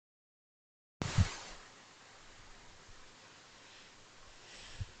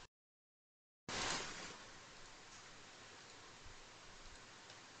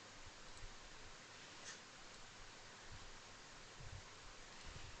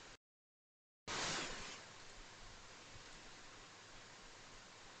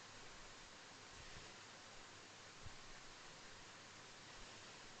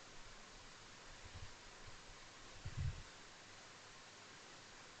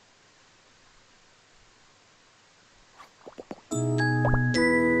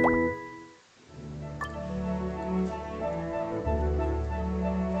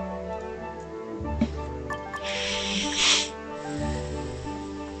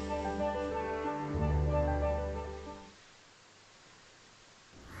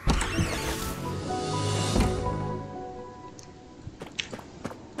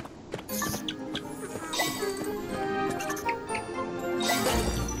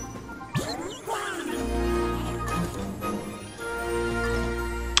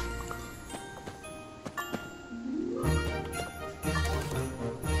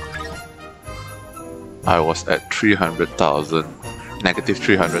I was at 300,000, negative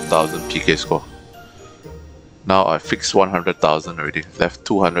 300,000 PK score. Now I fixed 100,000 already, left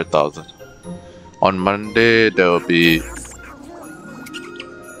 200,000. On Monday there will be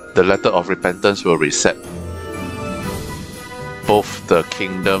the letter of repentance will reset both the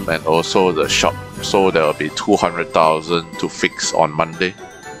kingdom and also the shop, so there will be 200,000 to fix on Monday.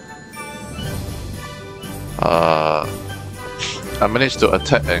 I managed to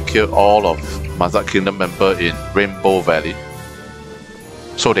attack and kill all of MAZZARD Kingdom member in Rainbow Valley,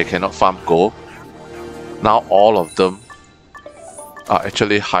 so they cannot farm gold. Now all of them are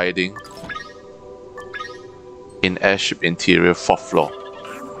actually hiding in airship interior 4th floor.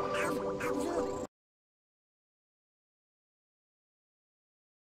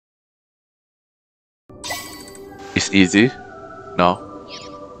 It's easy. No,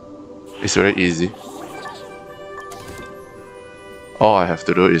 it's very easy. All I have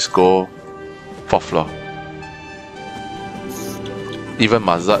to do is go 4th floor. Even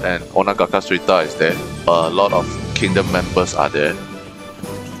MAZZARD and Onagaka Suita is there. A lot of kingdom members are there.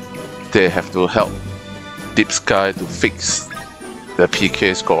 They have to help Deep Sky to fix the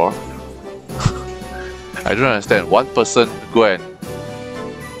PK score. I don't understand. One person go and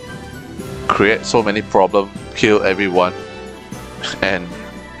create so many problems, kill everyone, and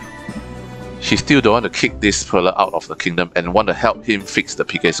he still don't want to kick this fella out of the kingdom and want to help him fix the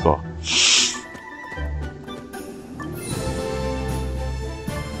PK score.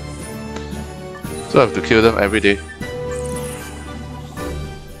 So I have to kill them every day.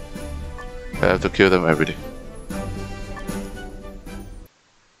 I have to kill them every day.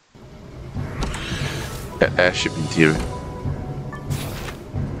 Airship interior.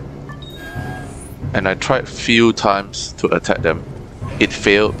 And I tried few times to attack them. It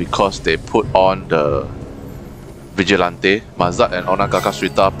failed because they put on the Vigilante. MAZZARD and Onagaka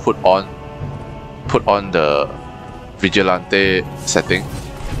Suita put on the Vigilante setting.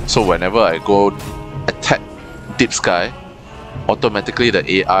 So whenever I go attack Deep Sky, automatically the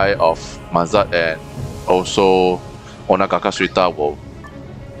AI of MAZZARD and also Onagaka Suita will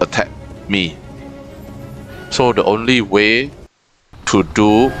attack me. So the only way to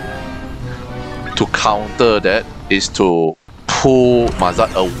counter that is to pull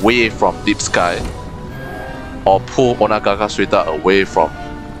MAZZARD away from Deep Sky or pull Onagaka Suita away from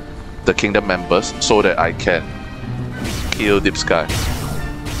the kingdom members so that I can kill Deep Sky.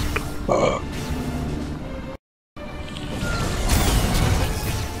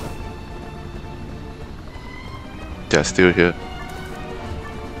 They're still here.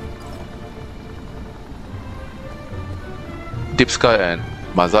 Deep Sky and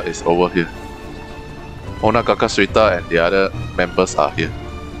MAZZARD is over here. Onagaka Suita and the other members are here.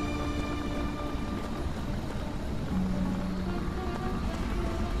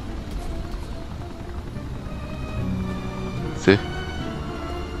 See?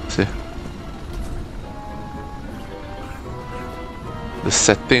 See? The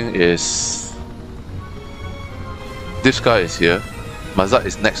setting is... Deep Sky is here. MAZZARD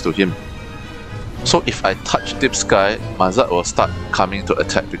is next to him. So if I touch Deep Sky, MAZZARD will start coming to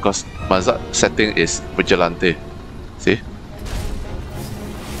attack because MAZZARD setting is Vigilante. See?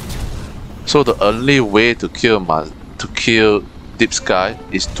 So the only way to kill Deep Sky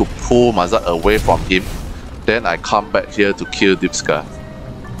is to pull MAZZARD away from him. Then I come back here to kill Deep Sky.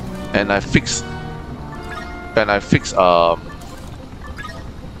 And I fix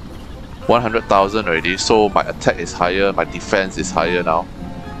 100,000 already, so my attack is higher, my defense is higher now.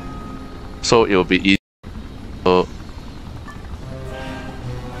 So it will be easy. So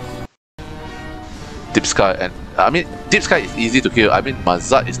Deep Sky, and I mean Deep Sky is easy to kill. I mean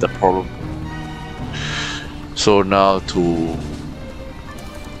MAZZARD is the problem. So now to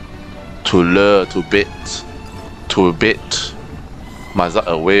lure, to bait MAZZARD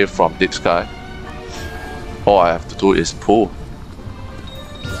away from Deep Sky, all I have to do is pull.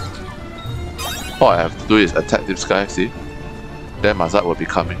 All I have to do is attack Deep Sky, see? Then MAZZARD will be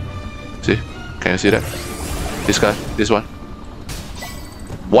coming. See? Can you see that? This guy, this one.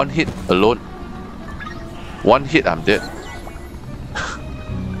 One hit alone. One hit, I'm dead.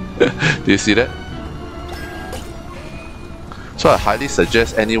 Do you see that? So I highly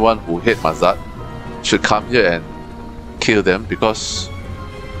suggest anyone who hate MAZZARD should come here and kill them, because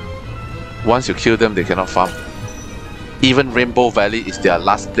once you kill them, they cannot farm. Even Rainbow Valley is their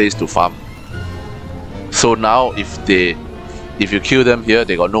last place to farm. So now if you kill them here,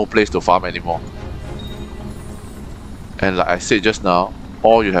 they got no place to farm anymore. And like I said just now,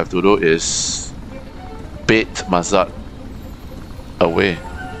 all you have to do is bait MAZZARD away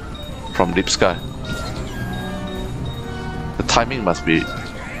from Deep Sky. The timing must be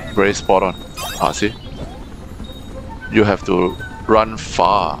very spot on. Ah, see? You have to run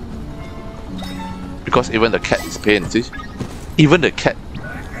far. Because even the cat is pain, see? Even the cat.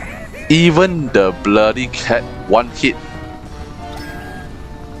 Even the bloody cat, one hit.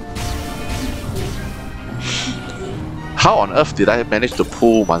 How on earth did I manage to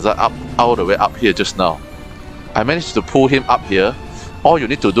pull MAZZARD up all the way up here just now? I managed to pull him up here. All you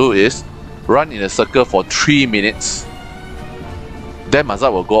need to do is run in a circle for 3 minutes. Then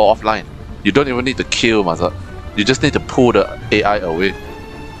MAZZARD will go offline. You don't even need to kill MAZZARD. You just need to pull the AI away.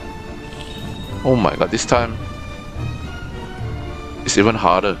 Oh my god, this time it's even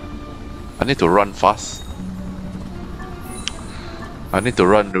harder. I need to run fast. I need to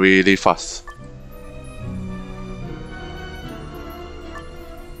run really fast.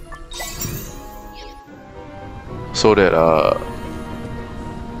 So that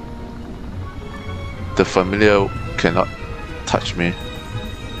the familiar cannot touch me.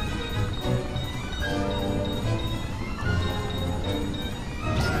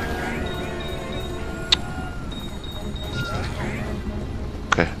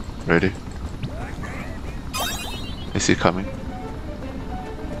 Okay, ready? Is he coming?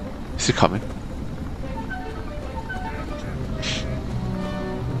 Is he coming?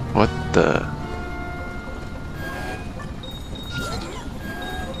 What the?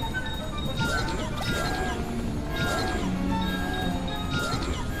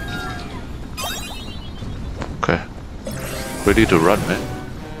 Okay, ready to run, man.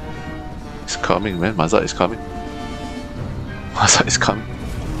 It's coming, man. MAZZARD is coming. MAZZARD is coming.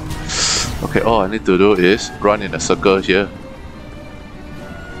 Okay, all I need to do is run in a circle here.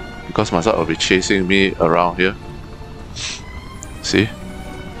 Because MAZZARD will be chasing me around here. See?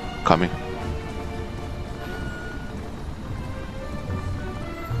 Coming.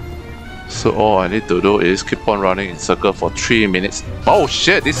 So all I need to do is keep on running in circle for 3 minutes. Oh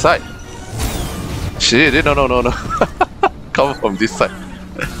shit, this side! Shit, no. Come from this side.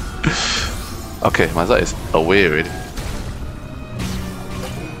 Okay, MAZZARD is away already.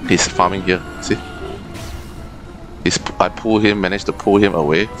 He's farming here, see? I pull him, managed to pull him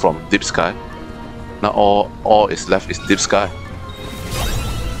away from deep sky. Now all is left is deep sky.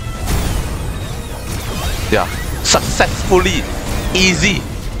 Yeah, successfully, easy,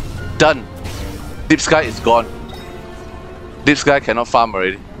 done. Deep sky is gone. Deep sky cannot farm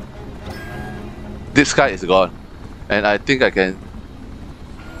already. Deep sky is gone. And I think I can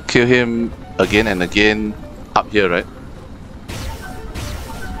kill him again and again up here, right?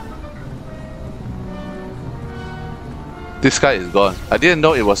 This guy is gone. I didn't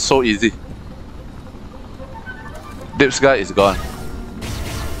know it was so easy. This guy is gone.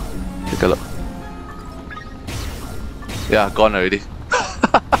 Take a look. Yeah, gone already.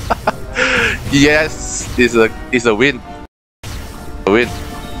 Yes, it's a win. A win.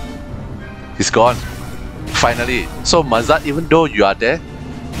 He's gone. Finally. So MAZZARD, even though you are there,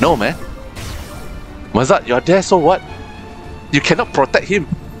 no man. MAZZARD, you are there, so what? You cannot protect him.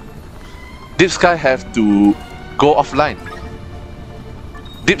 This guy have to go offline.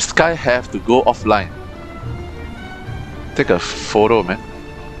 Deep Sky have to go offline. Take a photo, man.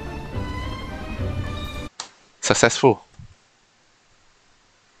 Successful.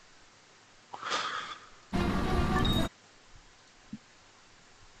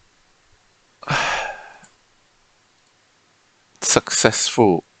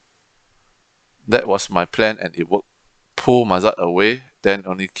 Successful. That was my plan and it worked. Pull MAZZARD away, then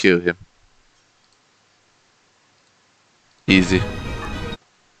only kill him. Easy.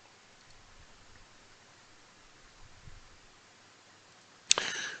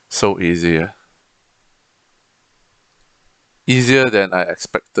 So easy, yeah? Easier than I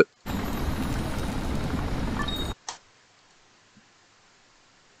expected.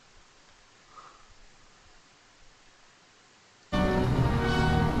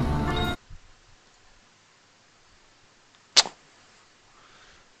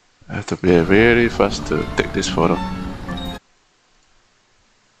 I have to be very fast to take this photo.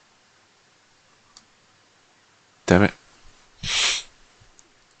 Damn it.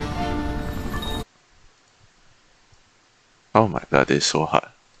 Oh my god, it's so hard.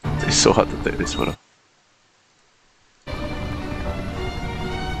 It's so hard to take this photo.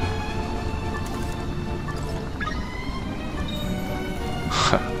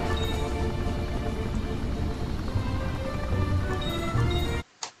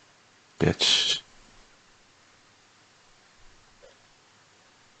 Bitch.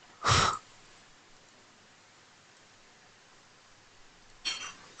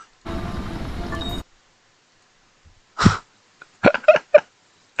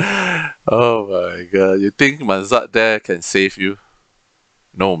 Oh my god, you think MAZZARD there can save you?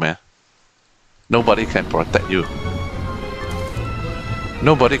 No man. Nobody can protect you.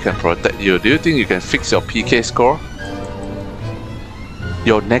 Nobody can protect you. Do you think you can fix your PK score?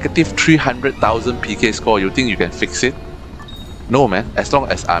 Your negative 300,000 PK score, you think you can fix it? No, man. As long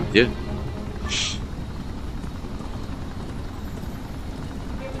as I'm here.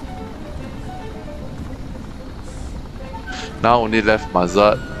 Now only left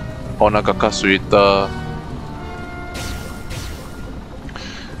MAZZARD, Onagaka Suita.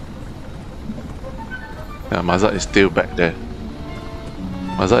 Yeah, MAZZARD is still back there.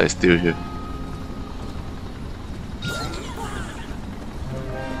 MAZZARD is still here.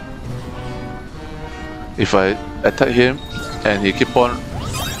 If I attack him and he keep on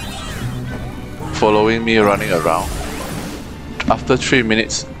following me running around, after 3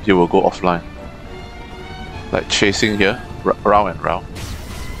 minutes he will go offline. Like chasing here, round and round.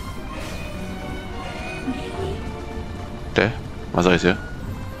 There, MAZZARD is here.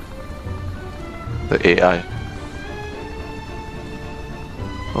 The AI.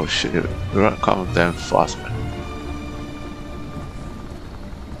 Oh shit, you run come damn fast, man.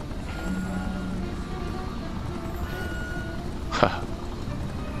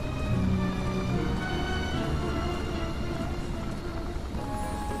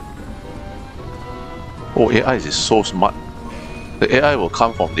 Oh, AI is so smart. The AI will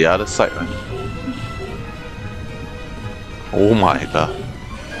come from the other side, right? Oh my god.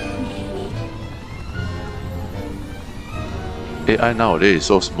 AI nowadays is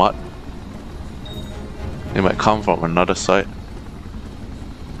so smart. It might come from another side.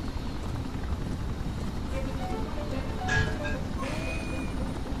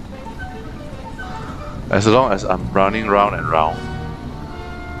 As long as I'm running round and round.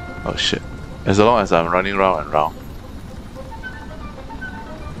 Oh shit. As long as I'm running round and round.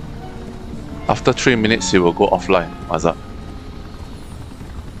 After 3 minutes, he will go offline, MAZZARD.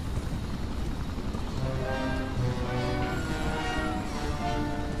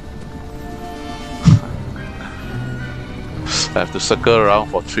 I have to circle around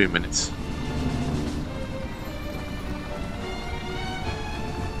for 3 minutes.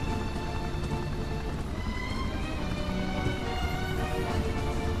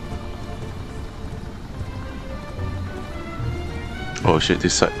 Oh shit,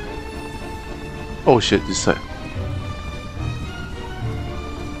 this side. Oh shit, this side.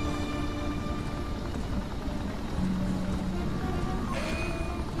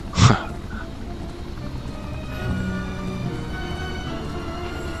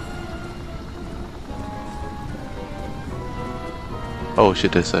 Oh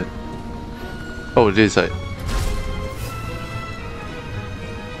shit, this side. Oh, this side.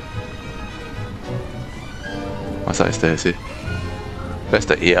 What side is there, see? That's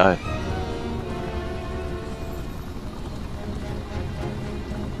the AI.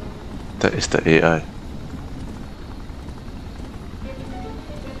 That is the AI.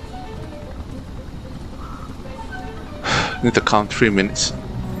 Need to count 3 minutes,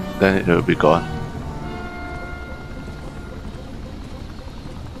 then it will be gone.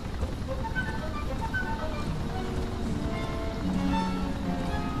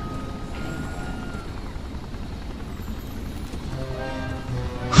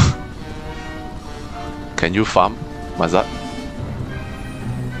 Can you farm, MAZZARD?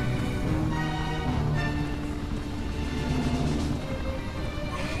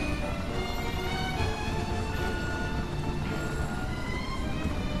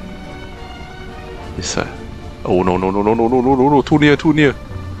 This side. Oh no no no no no no no no no! Too near, too near,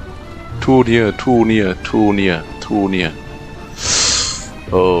 too near, too near, too near, too near.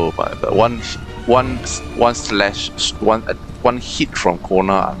 Oh my god! One slash, one hit from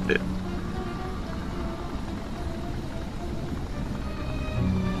corner. I'm dead.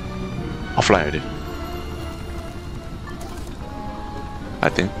 Offline already, I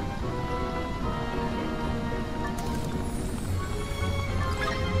think.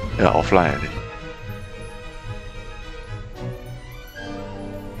 Yeah, offline already.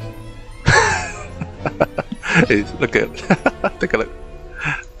 Hey, look at take a look.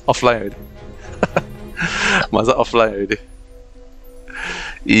 Offline already. MAZZARD offline already.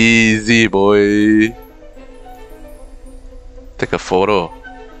 Easy boy. Take a photo.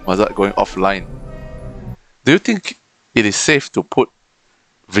 MAZZARD going offline. Do you think it is safe to put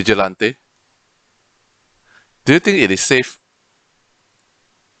Vigilante? Do you think it is safe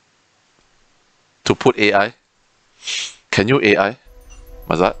to put AI? Can you AI,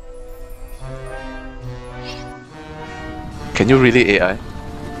 MAZZARD? Can you really AI?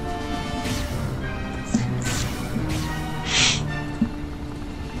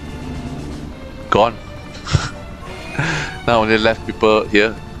 Gone. Now only left people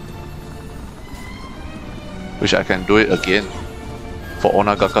here. Wish I can do it again. For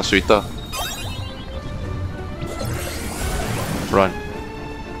Onagaka Suita. Run.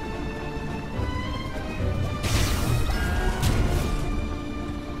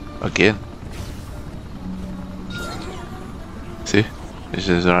 Again. See? This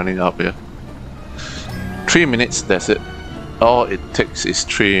is running up here. 3 minutes, that's it. All it takes is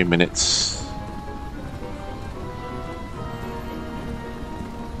 3 minutes.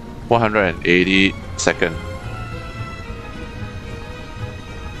 180 seconds.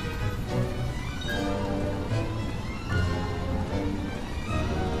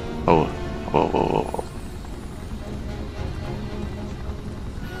 Oh.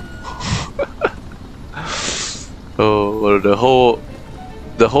 Oh, the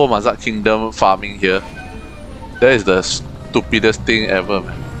whole MAZZARD Kingdom farming here. That is the stupidest thing ever,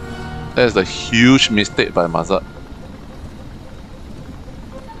 man. That is the huge mistake by MAZZARD.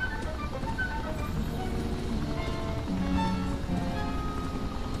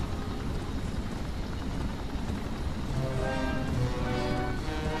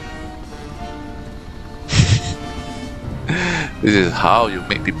 This is how you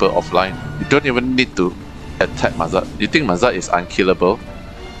make people offline. You don't even need to attack MAZZARD. You think MAZZARD is unkillable?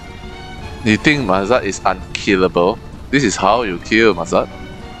 You think MAZZARD is unkillable? This is how you kill MAZZARD.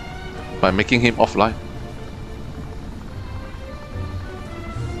 By making him offline.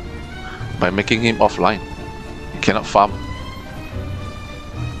 By making him offline. He cannot farm.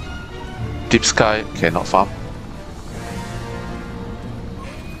 Deep Sky cannot farm.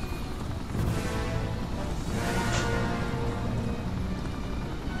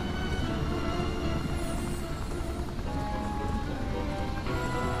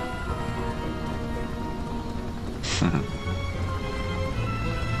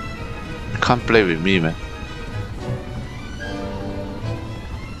 Can't play with me, man.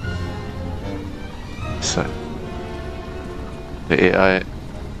 So the AI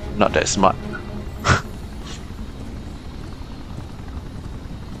not that smart.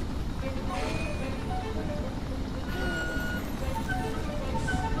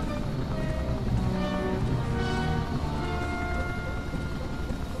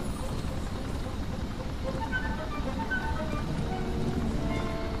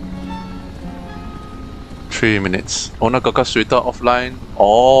 Three minutes. Onagaka Suita offline.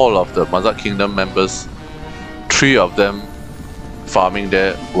 All of the MAZZARD Kingdom members, 3 of them farming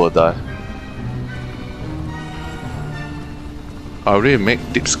there will die. I already make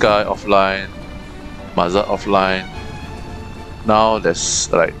Deep Sky offline, MAZZARD offline. Now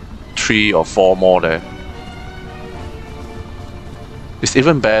there's like 3 or 4 more there. It's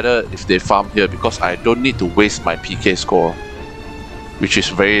even better if they farm here because I don't need to waste my PK score, which is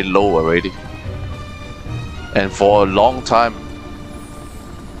very low already. And for a long time,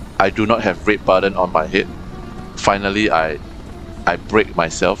 I do not have red button on my head. Finally, I break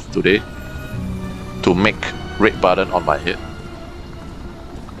myself today to make red button on my head.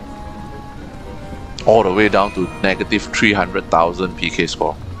 All the way down to negative 300,000 PK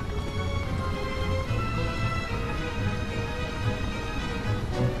score.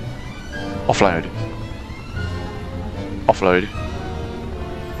 Offline already. Offline already.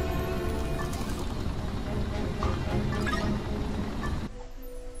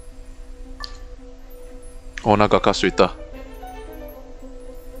 Onagaka Suita.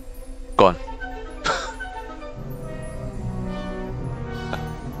 Gone.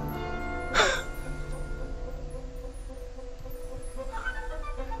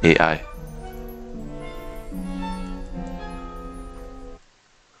 AI.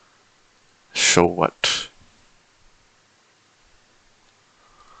 Show what?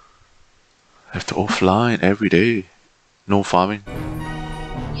 I have to offline every day. No farming.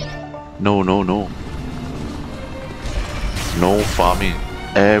 No. No farming.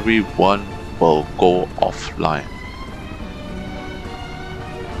 Everyone will go offline.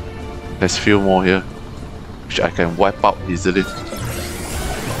 There's few more here, which I can wipe out easily.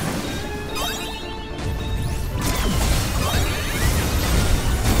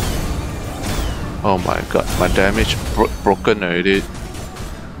 Oh my god, my damage broken already.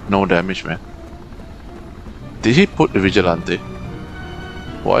 No damage, man. Did he put the Vigilante?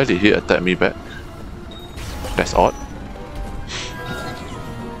 Why did he attack me back? That's odd.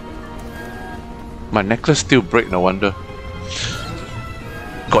 My necklace still break, no wonder.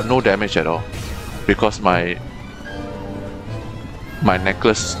 Got no damage at all. Because my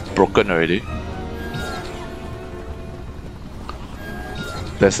necklace broken already.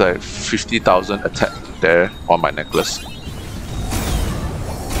 There's like 50,000 attack there on my necklace.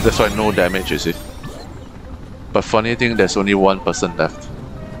 That's why no damage, you see. But funny thing, there's only 1% left.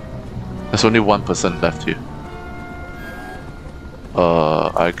 There's only 1% left here.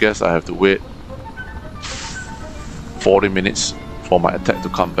 I guess I have to wait 40 minutes for my attack to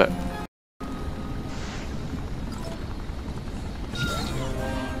come back.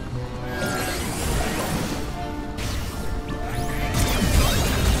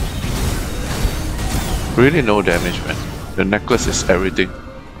 Really no damage, man. The necklace is everything.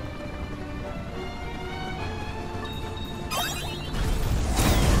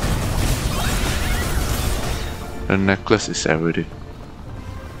 The necklace is everything.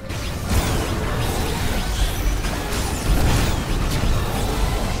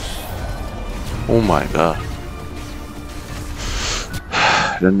 Oh my god.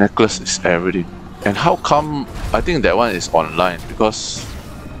 The necklace is everything. And how come I think that one is online? Because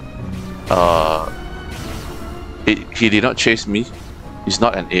he did not chase me. He's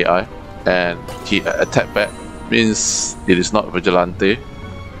not an AI, and he attacked back means it is not vigilante.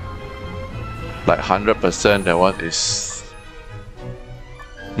 Like 100% that one is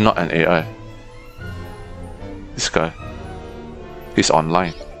not an AI. This guy, he's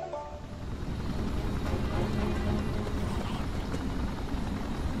online.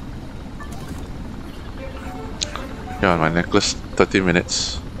 Yeah, my necklace, 30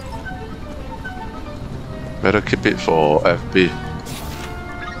 minutes. Better keep it for FB.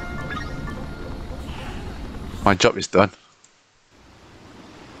 My job is done.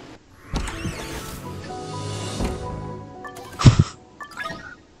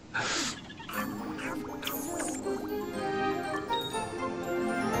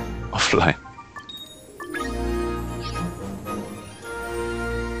 Offline.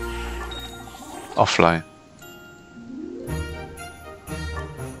 Offline.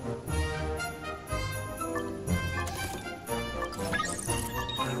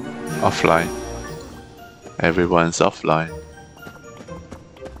 Offline. Everyone's offline.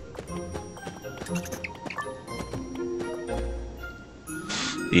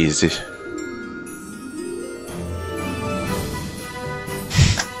 Easy.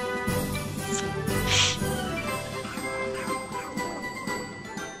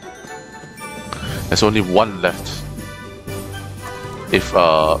 There's only one left. If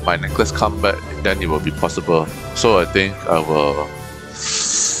my necklace come back, then it will be possible. So I think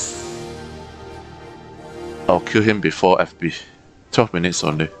I'll kill him before FB. 12 minutes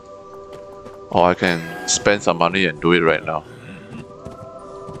only. Or I can spend some money and do it right now.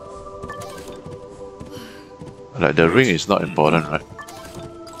 Like the ring is not important, right?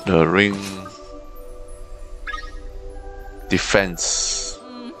 The ring defense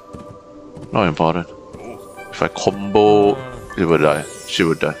not important. If I combo, it will die. She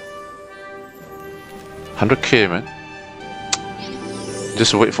will die. 100k, man.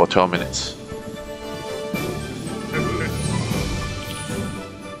 Just wait for 12 minutes.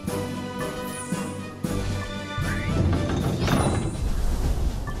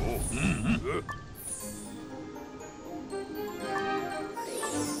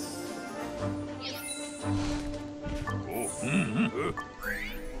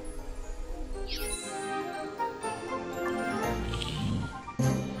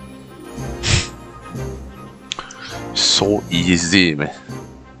 So easy, man.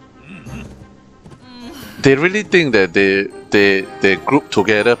 They really think that they group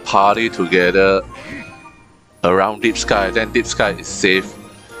together, party together around Deep Sky, then Deep Sky is safe.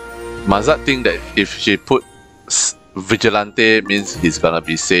 MAZZARD think that if she put Vigilante means he's gonna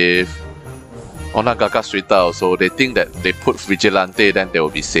be safe. Onagaga Suita also, they think that they put Vigilante then they will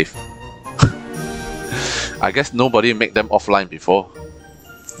be safe. I guess nobody make them offline before.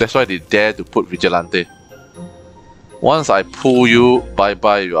 That's why they dare to put Vigilante. Once I pull you,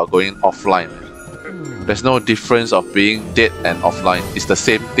 bye-bye, you are going offline. There's no difference of being dead and offline. It's the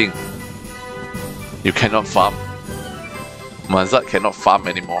same thing. You cannot farm. MAZZARD cannot farm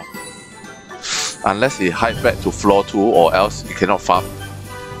anymore. Unless he hide back to floor 2 or else he cannot farm.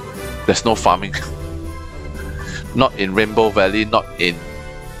 There's no farming. Not in Rainbow Valley, not in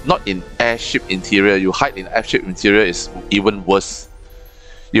airship interior. You hide in airship interior is even worse.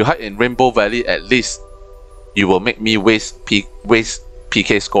 You hide in Rainbow Valley, at least you will make me waste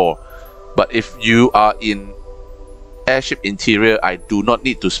PK score. But if you are in airship interior, I do not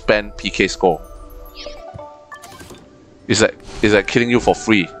need to spend PK score. It's like killing you for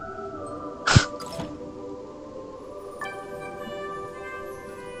free.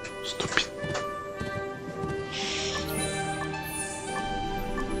 Stupid.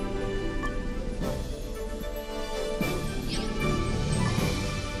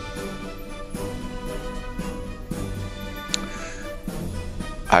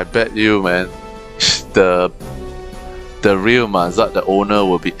 I bet you, man, the real MAZZARD, the owner,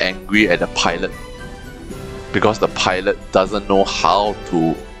 will be angry at the pilot. because the pilot doesn't know how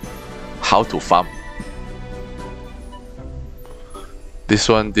to farm. This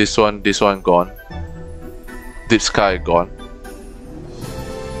one gone. Deep Sky gone.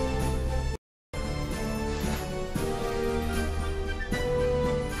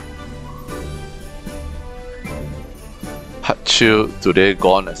 Hachil today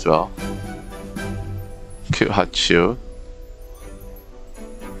gone as well. Killed Hachil.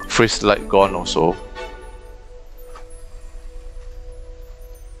 Freeze Light gone also.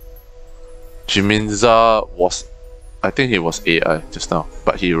 Jiminza was, I think he was AI just now,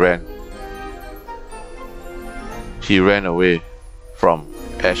 but he ran. He ran away from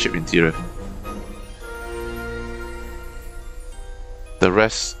airship interior. The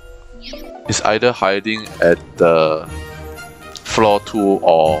rest is either hiding at the floor 2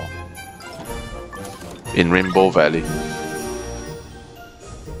 or in Rainbow Valley.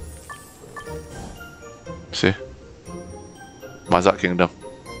 See? MAZZARD Kingdom.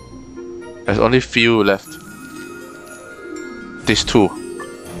 There's only few left. These two.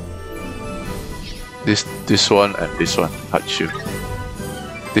 This one and this one. Hachu.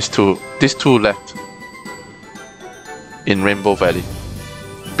 These two left in Rainbow Valley.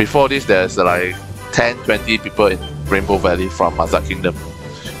 Before this, there's like 10-20 people in Rainbow Valley from MAZZARD Kingdom.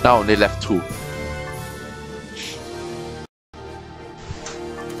 Now only left 2.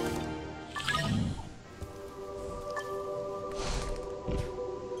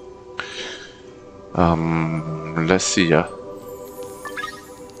 Let's see, yeah.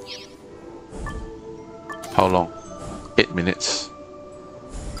 How long? 8 minutes.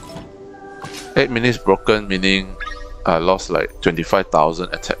 8 minutes broken, meaning I lost like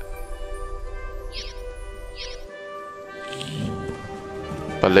 25,000 attack.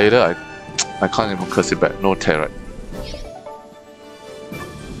 But later I can't even curse it back, no terror.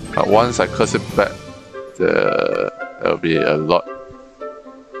 But once I curse it back, there'll be a lot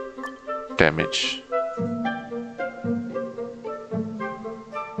damage.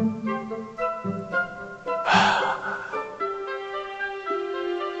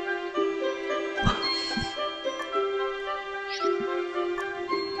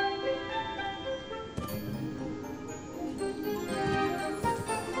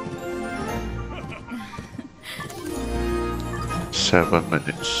 Seven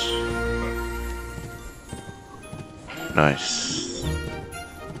minutes. Nice.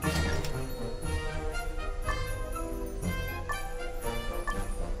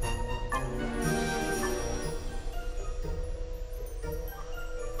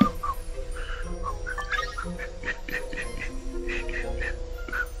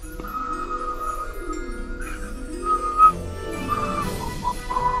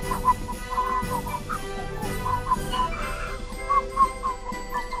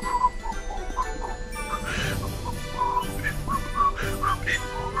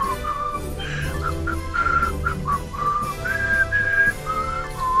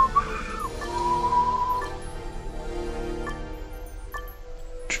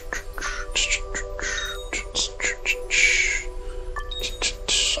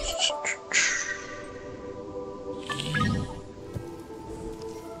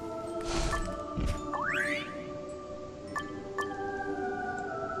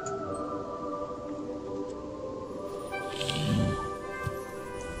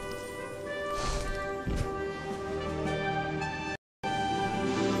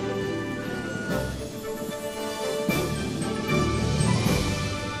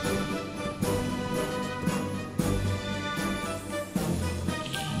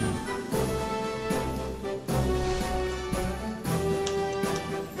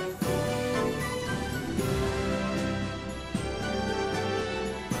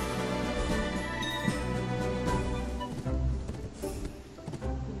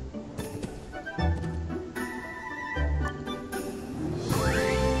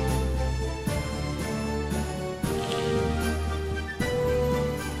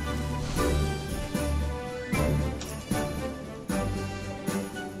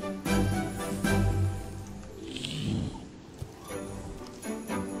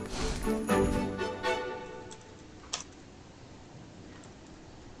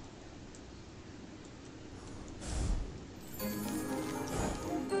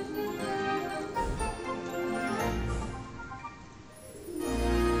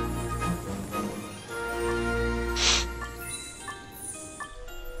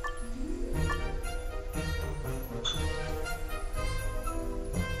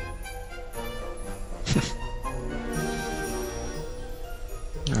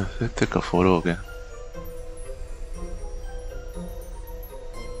 Let's take a photo again.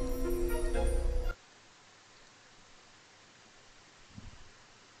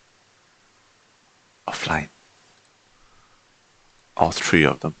 offline. All three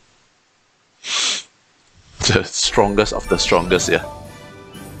of them. The strongest of the strongest, yeah.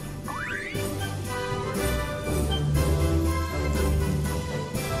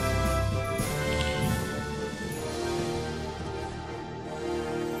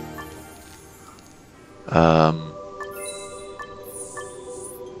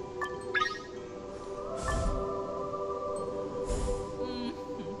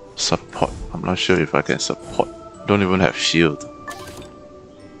 Support. I'm not sure if I can support. Don't even have shield.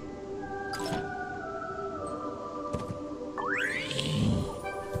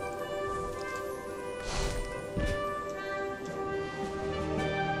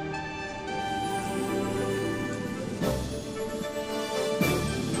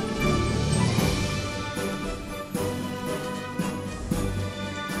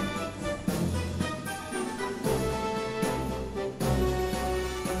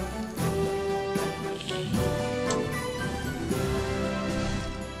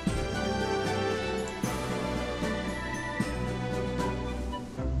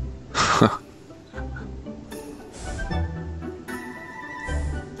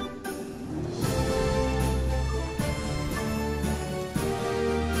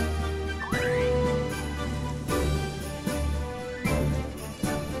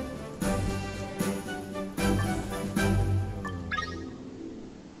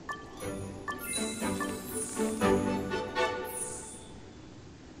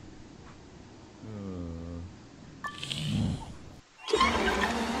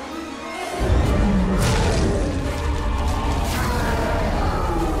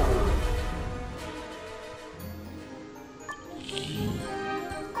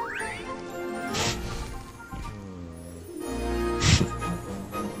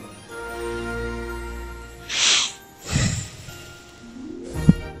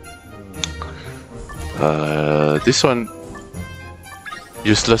 This one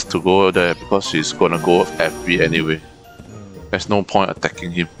useless to go there because she's gonna go FB anyway. There's no point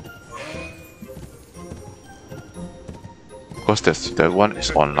attacking him. Because that one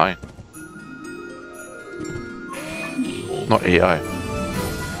is online. Not AI.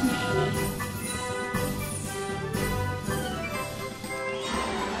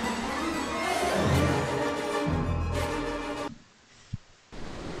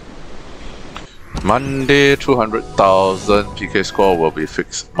 Monday, 200,000 PK score will be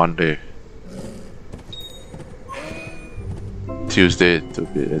fixed Monday. Tuesday to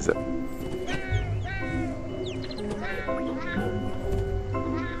be exact.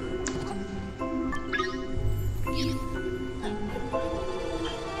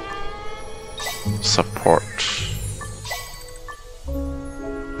 Support.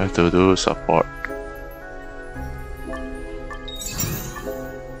 I have to do support.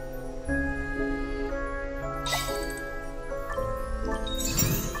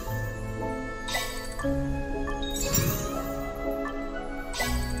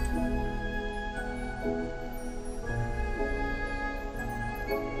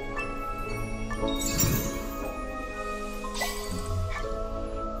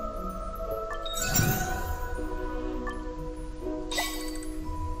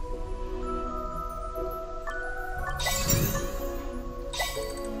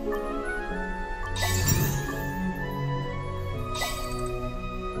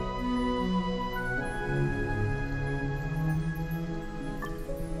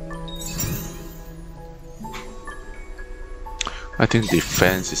 I think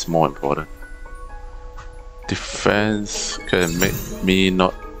defense is more important. Defense can make me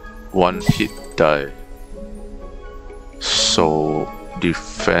not one hit die. So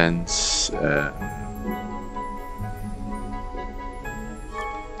defense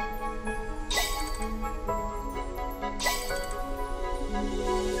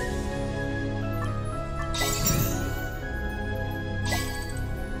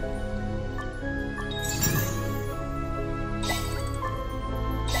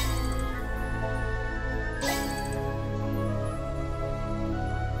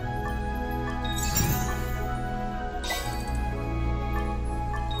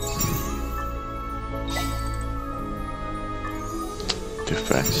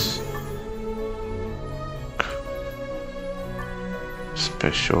defense.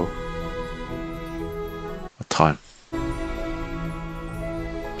 Special. Time.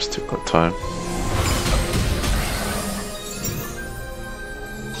 Still got time.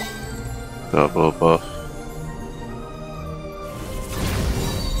 Double buff.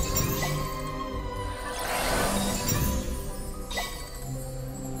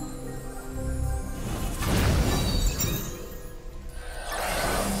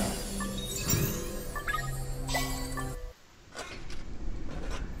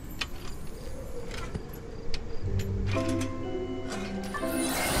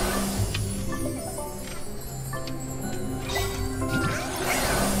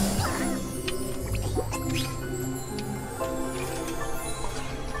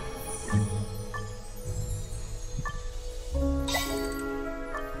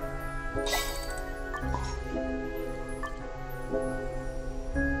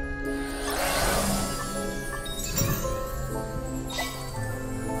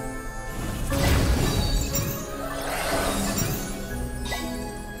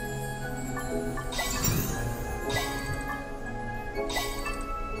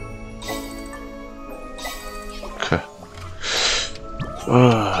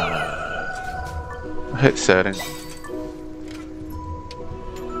 I hate setting.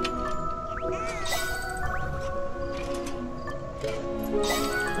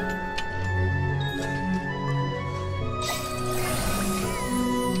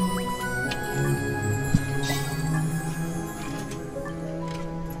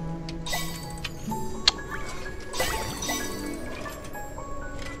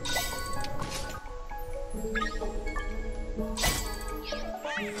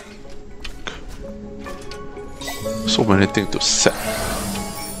 So many things to set.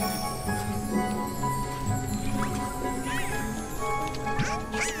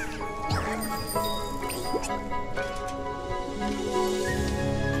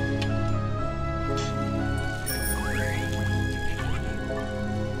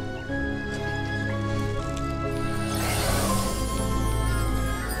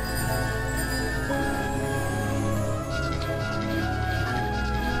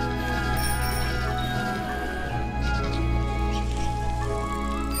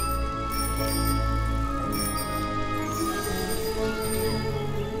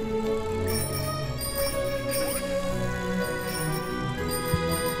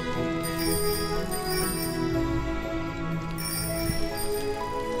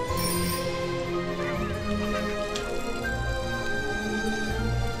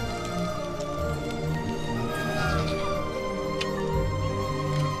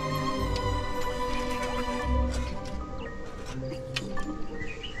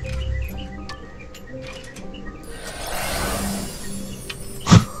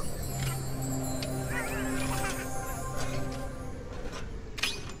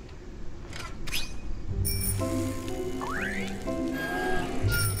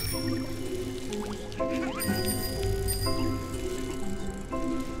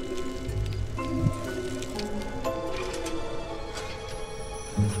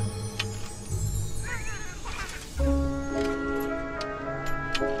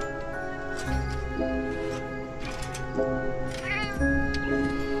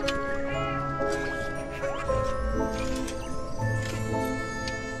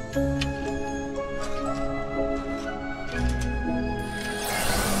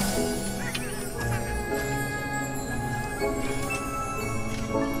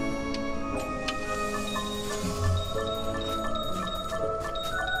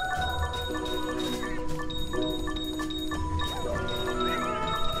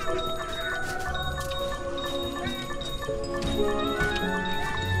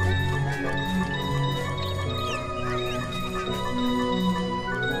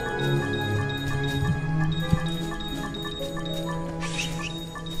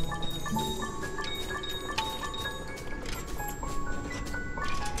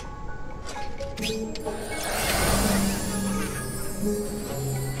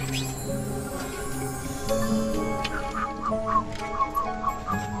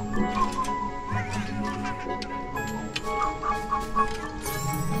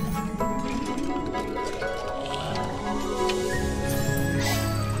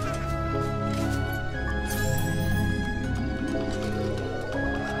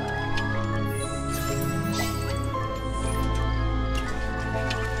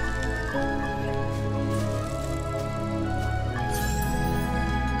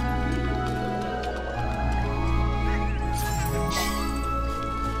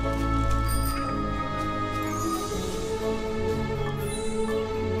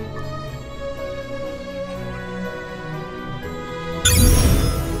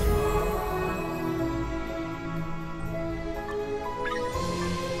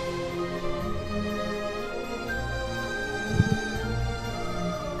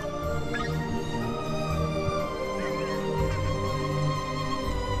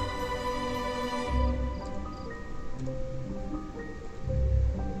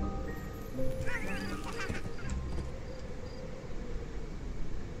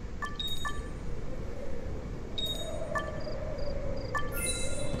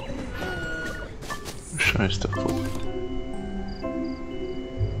 Where's the food?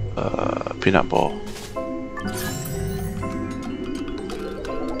 Peanut ball.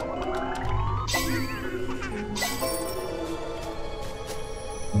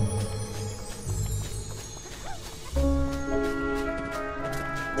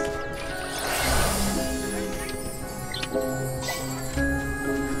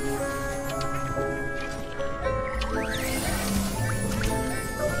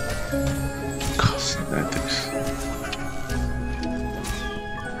 Cosmetics.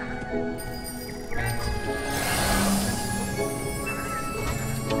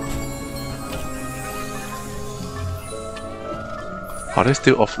 Are they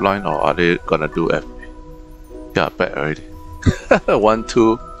still offline or are they gonna do FP? Yeah, back already. 1,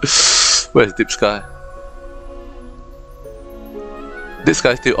 2. Where's Deep Sky? This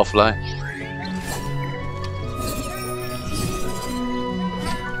guy's still offline.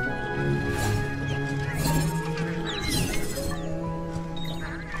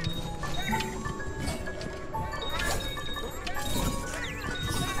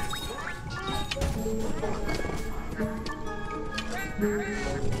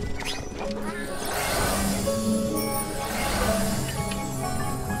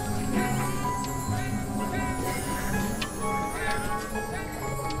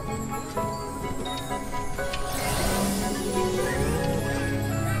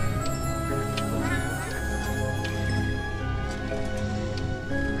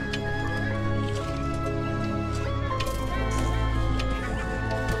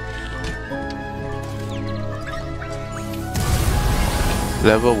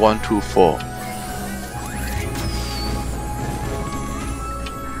 Level 124.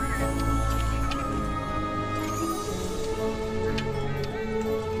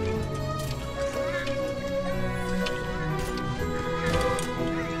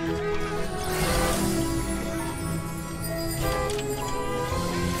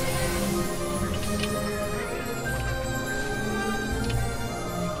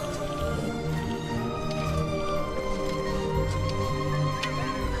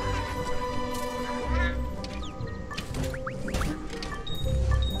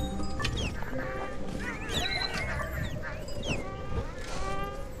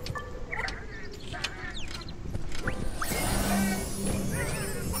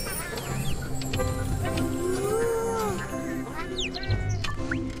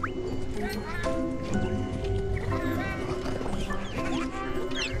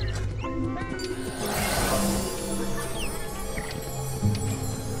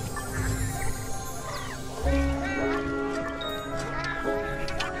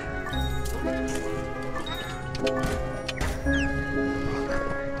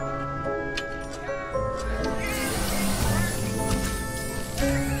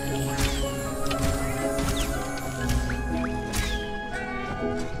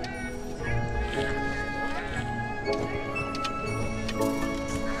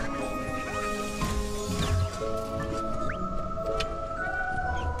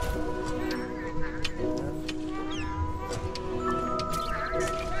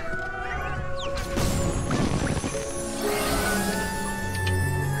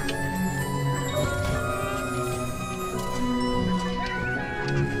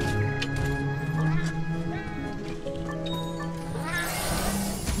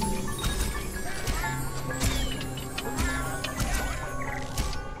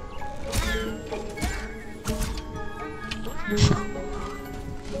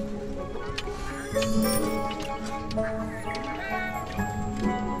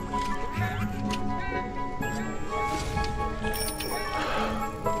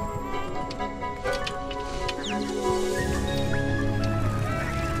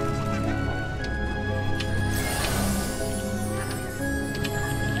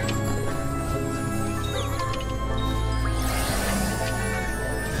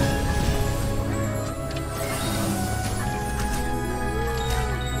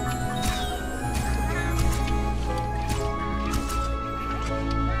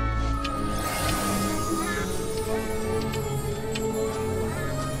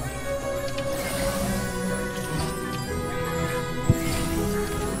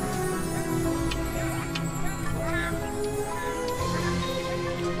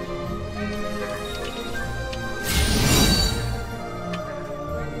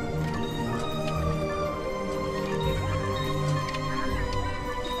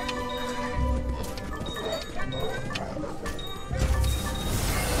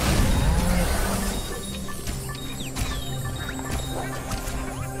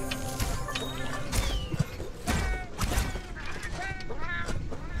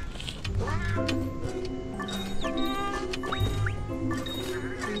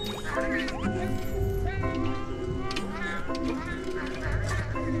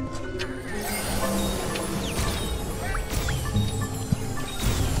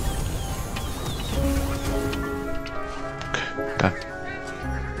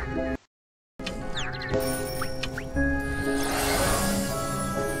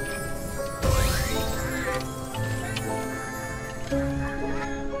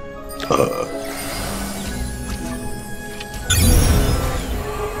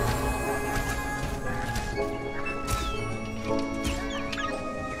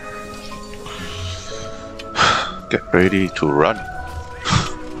 Get ready to run.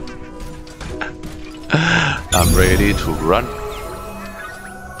 I'm ready to run.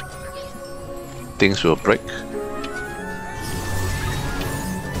 Things will break.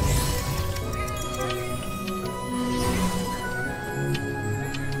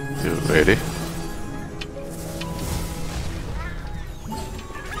 You ready?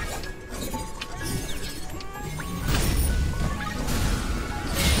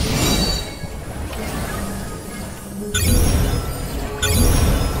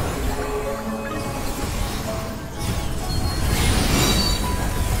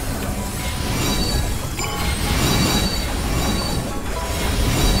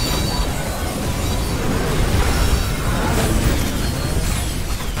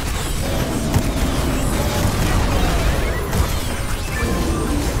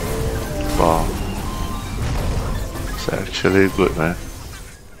 Wow. It's actually good, man.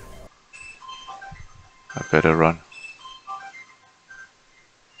 I better run.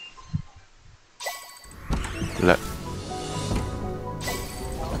 Let.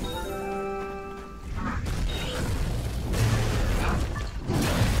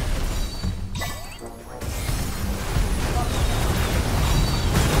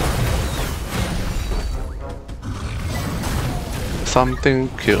 Something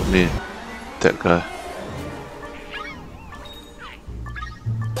killed me. That guy.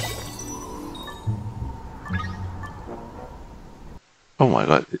 Oh my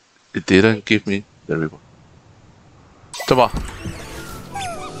god, it didn't give me the reward. Come on.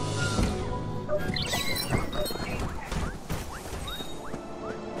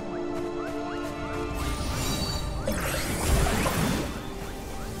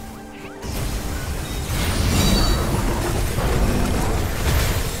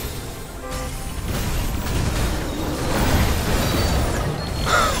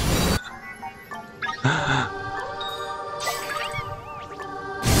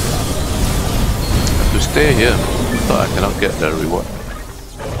 Stay here, so I cannot get the reward.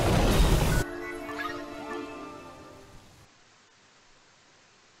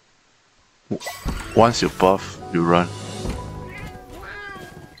 Once you buff, you run.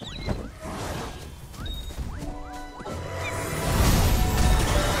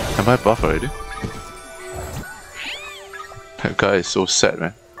 Am I buff already? That guy is so sad,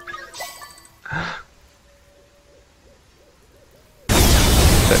 man.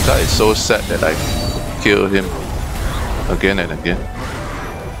 That guy is so sad that I kill him again and again.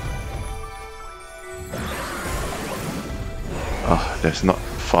 Oh, that's not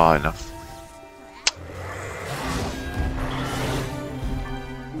far enough.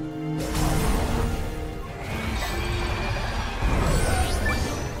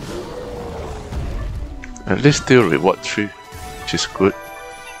 At least still reward 3, which is good.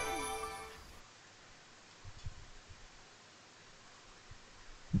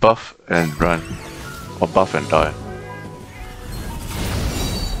 Buff and run. Or buff and die.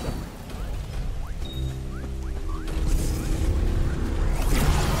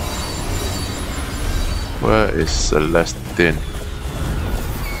 Where is Celestine?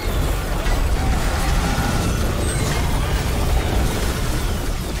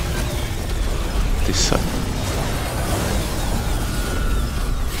 This side.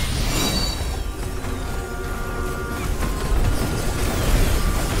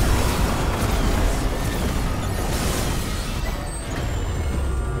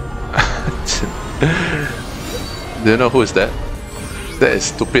 Do you know who is that? That is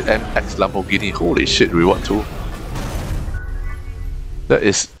stupid MX Lamborghini. Holy shit, reward 2. That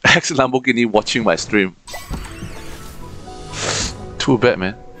is X Lamborghini watching my stream. Too bad,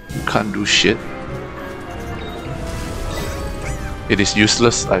 man. You can't do shit. It is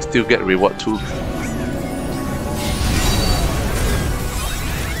useless. I still get reward 2.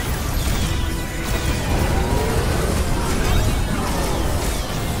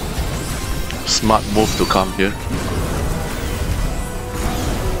 Smart move to come here.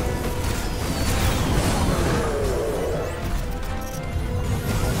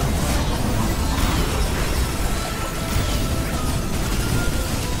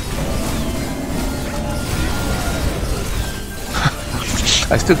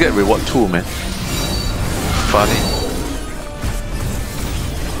 I still get reward 2, man. Funny.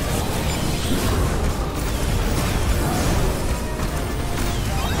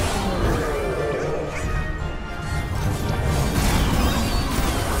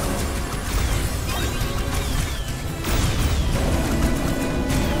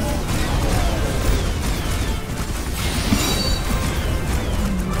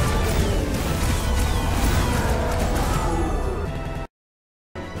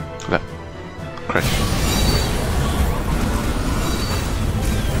 Crash.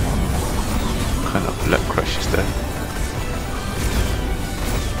 What kind of lap crash is that?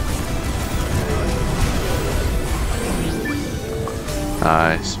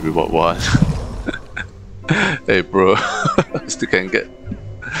 Nice, reward 1. Hey bro, still can get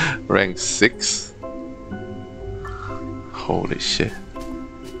rank 6. Holy shit.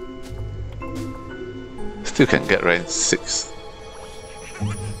 Still can get rank 6.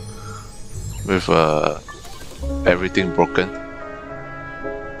 With everything broken.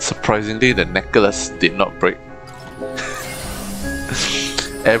 Surprisingly, the necklace did not break.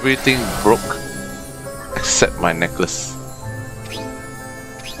 Everything broke except my necklace.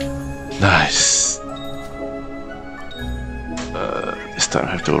 Nice. This time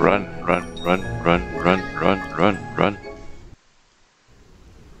I have to run.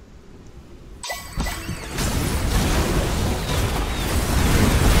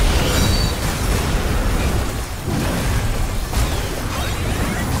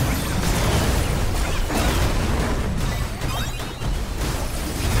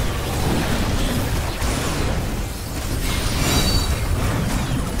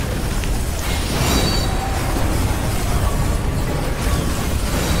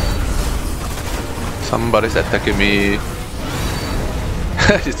 Somebody's attacking me.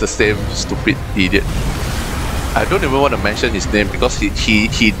 It's the same stupid idiot. I don't even want to mention his name because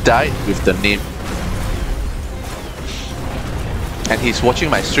he died with the name. And he's watching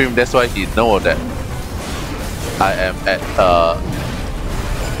my stream, that's why he knows that I am at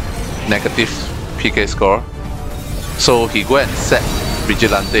negative PK score. So he go and set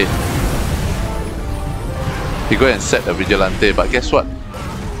Vigilante. He go and set a Vigilante, but guess what?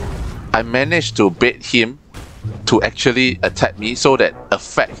 I managed to bait him to actually attack me so that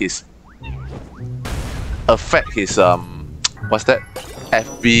affect his what's that?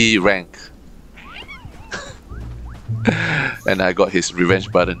 FB rank. And I got his revenge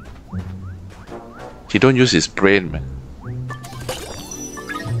button. He don't use his brain, man.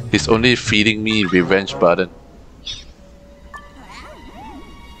 He's only feeding me revenge button.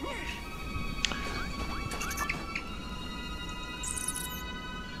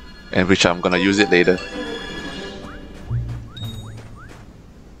 And which I'm gonna use it later.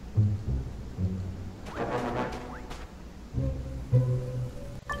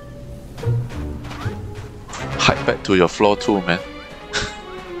 Hide back to your floor 2, man.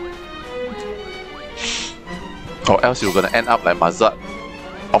 Or else you're gonna end up like MAZZARD,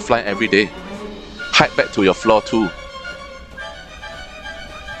 offline every day. Hide back to your floor 2.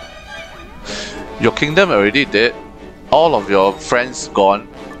 Your kingdom already dead. All of your friends gone.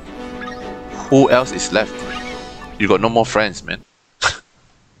 Who else is left? You got no more friends, man.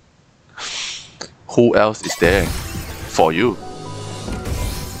 Who else is there for you?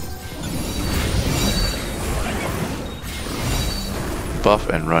 Buff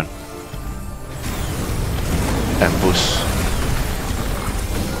and run. Ambush.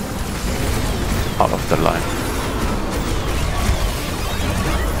 Out of the line.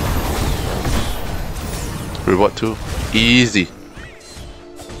 Reward 2. Easy.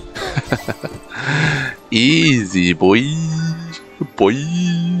 Easy, boy.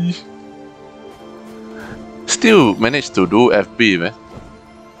 Still managed to do FB, man.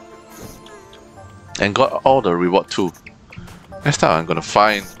 And got all the reward too. Next time I'm gonna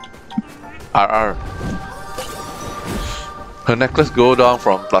find RR. Her necklace go down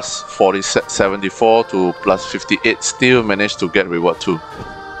from plus 74 to plus 58. Still managed to get reward too.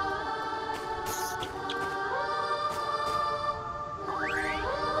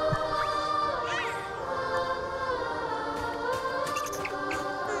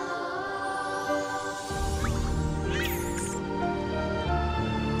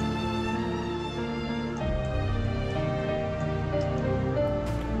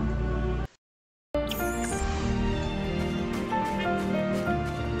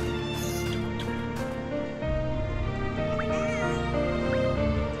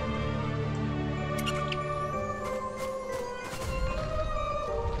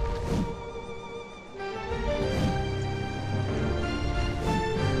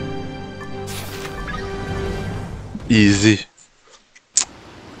 Easy.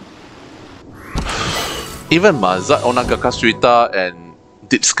 Even MAZZARD, Onagaka Suita and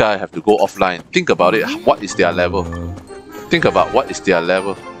Deep Sky have to go offline. Think about it. What is their level? Think about what is their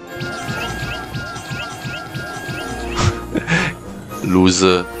level.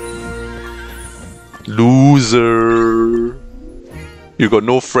 Loser. Loser. You got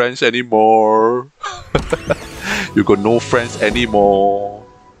no friends anymore. You got no friends anymore.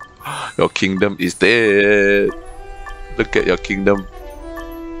 Your kingdom is dead. Look at your kingdom.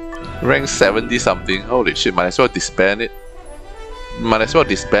 Rank 70 something. Holy shit, might as well disband it. Might as well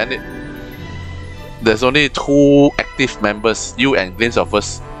disband it. There's only 2 active members, you and Glimpse of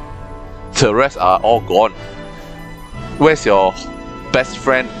Us. The rest are all gone. Where's your best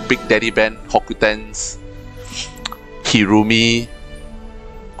friend, Big Daddy Ben, Hokuten's, Hirumi.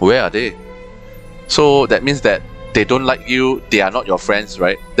 Where are they? So that means that they don't like you, they are not your friends,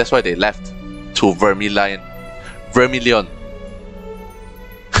 right? That's why they left to Vermilion.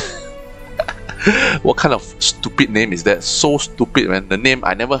 What kind of stupid name is that? So stupid, man. The name,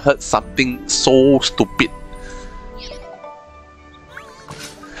 I never heard something so stupid.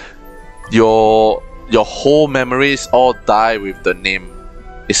 Your whole memories all die with the name.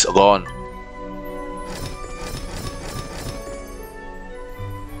 It's gone.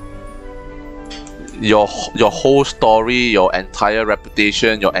 Your whole story, your entire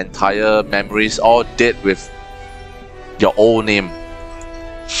reputation, your entire memories all dead with your old name.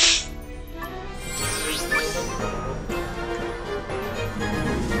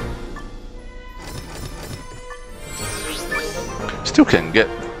 Still can get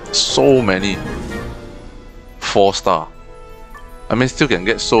so many 4-star. I mean, still can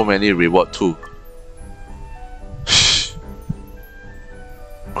get so many reward too.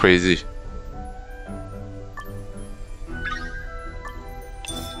 Crazy.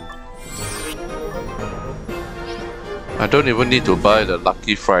 I don't even need to buy the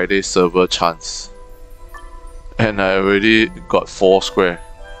Lucky Friday server chance. And I already got 4 square.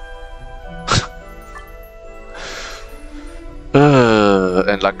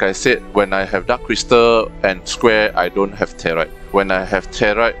 And like I said, when I have Dark Crystal and Square, I don't have Territe. When I have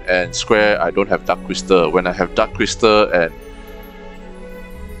Territe and Square, I don't have Dark Crystal. When I have Dark Crystal and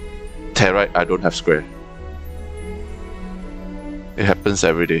Territe, I don't have Square. It happens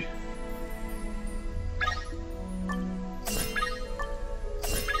every day.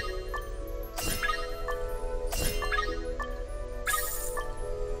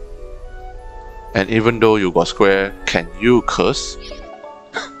 And even though you got Square, can you curse?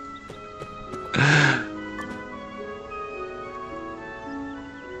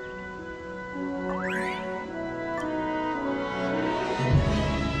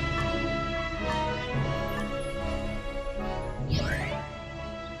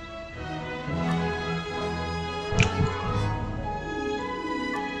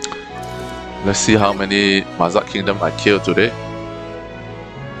 Let's see how many MAZZARD Kingdom I killed today.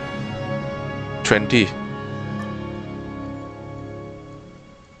 20.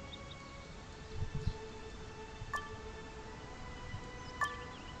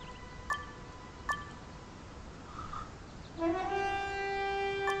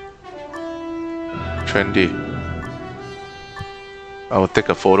 I will take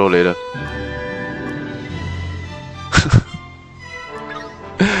a photo later.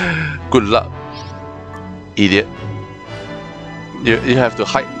 Good luck, idiot. You have to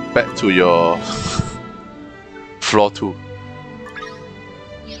hide back to your floor 2.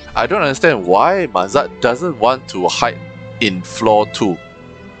 I don't understand why MAZZARD doesn't want to hide in floor 2.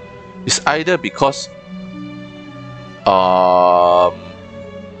 It's either because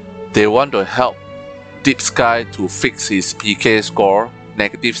they want to help Deep Sky to fix his PK score,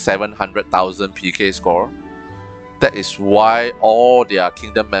 negative 700,000 PK score. That is why all their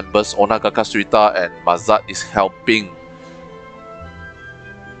kingdom members, Onagaka Suita and MAZZARD, is helping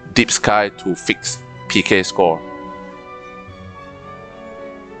Deep Sky to fix PK score.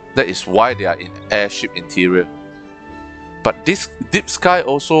 That is why they are in airship interior. But this Deep Sky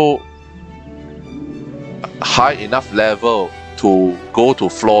also high enough level to go to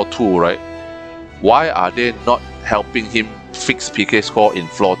floor 2, right? Why are they not helping him fix PK score in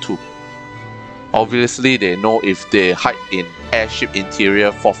floor 2? Obviously, they know if they hide in airship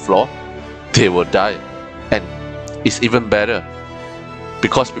interior 4th floor, they will die. And it's even better,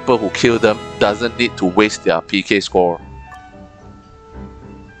 because people who kill them doesn't need to waste their PK score.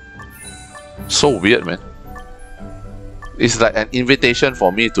 So weird, man. It's like an invitation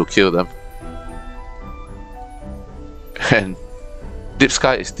for me to kill them. And Deep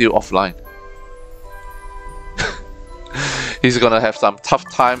Sky is still offline. He's gonna have some tough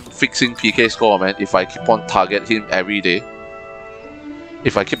time fixing PK score, man, if I keep on targeting him every day.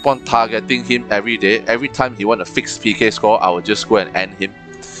 If I keep on targeting him every day, every time he want to fix PK score, I will just go and end him,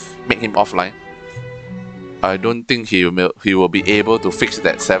 make him offline. I don't think he will be able to fix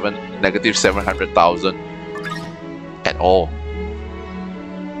that negative 700,000 at all.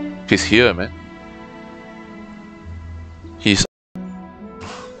 He's here, man.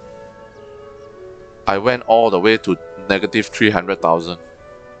 I went all the way to negative 300,000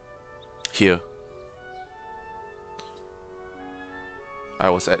 here. I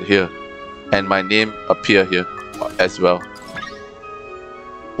was at here, and my name appeared here as well.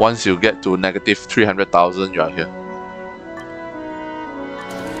 Once you get to negative 300,000, you are here.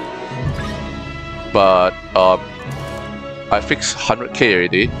 But I fixed 100k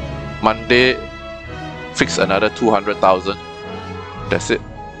already. Monday, fix another 200,000. That's it.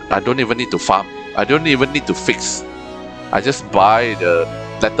 I don't even need to farm. I don't even need to fix. I just buy the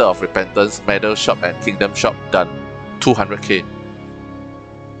Letter of Repentance, Medal Shop and Kingdom Shop. Done. 200k.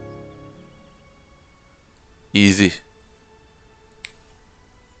 Easy.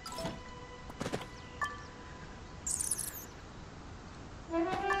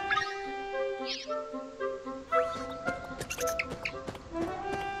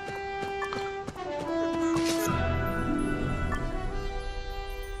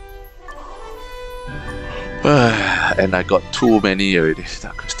 And I got too many already,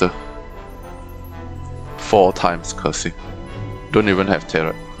 that crystal. 4 times cursing. Don't even have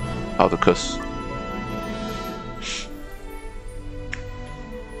terror. How to curse?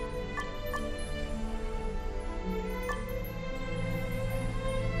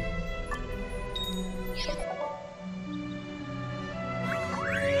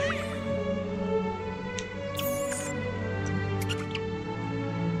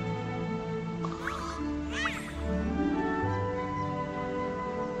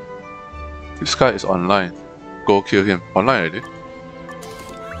 This guy is online. Go kill him. Online already?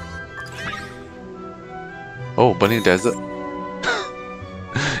 Oh, burning desert.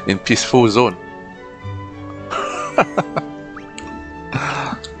 In peaceful zone.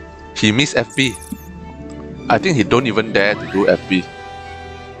 He missed FB. I think he don't even dare to do FB.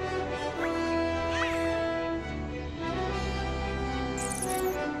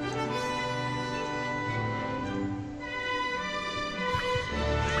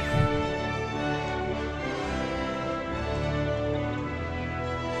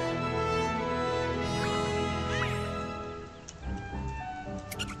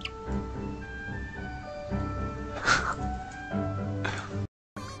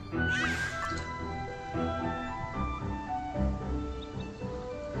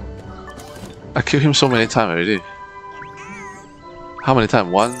 I killed him so many times already. How many times?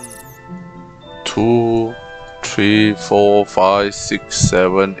 1, 2, 3, 4, 5, 6,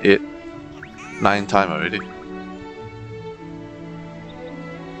 7, 8, 9 times already.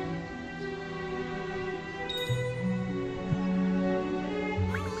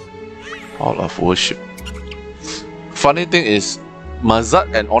 All of worship. Funny thing is,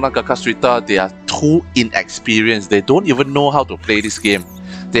 MAZZARD and Onagakasuita, they are too inexperienced. They don't even know how to play this game.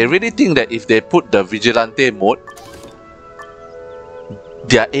 They really think that if they put the Vigilante mode,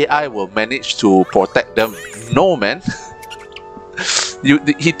 their AI will manage to protect them. No, man.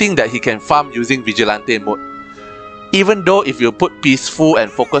 He thinks that he can farm using Vigilante mode. Even though if you put peaceful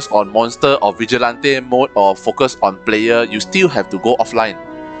and focus on monster or Vigilante mode or focus on player, you still have to go offline.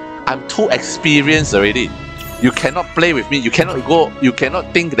 I'm too experienced already. You cannot play with me. You cannot go. You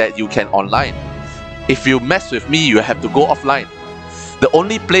cannot think that you can online. If you mess with me, you have to go offline. The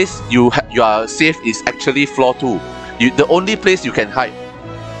only place you are safe is actually floor 2. The only place you can hide.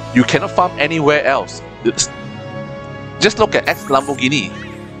 You cannot farm anywhere else. Just look at X Lamborghini.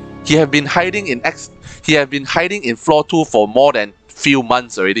 He have been hiding in floor 2 for more than few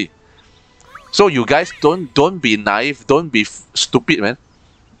months already. So you guys don't be naive. Don't be stupid, man.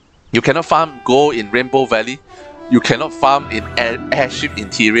 You cannot farm gold in Rainbow Valley. You cannot farm in airship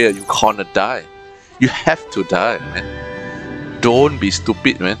interior. You're gonna die. You have to die, man. Don't be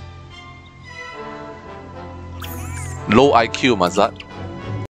stupid, man. Low IQ, MAZZARD.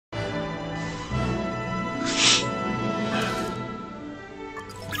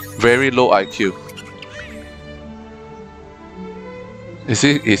 Very low IQ. Is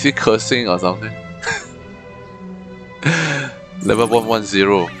he cursing or something? Level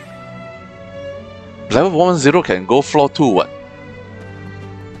 110. Level 110 can go floor 2, what?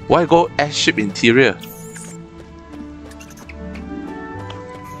 Why go airship interior?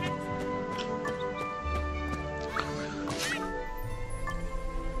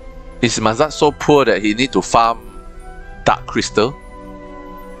 Is MAZZARD so poor that he need to farm dark crystal?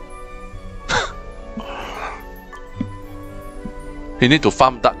 He need to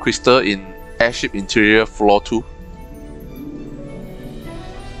farm dark crystal in airship interior floor 2?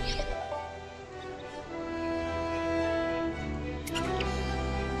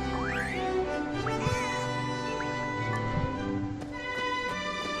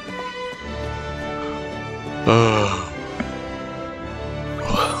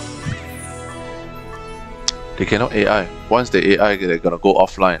 They cannot AI. Once they AI, they're gonna go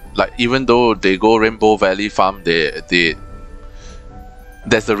offline. Like, even though they go Rainbow Valley farm, there's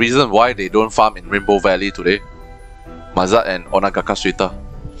a reason why they don't farm in Rainbow Valley today. MAZZARD and Onagakasuita.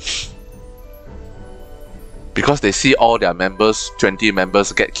 Because they see all their members, 20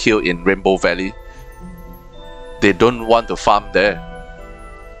 members, get killed in Rainbow Valley. they don't want to farm there.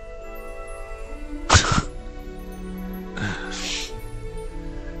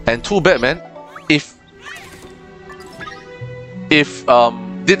 And too bad, man. If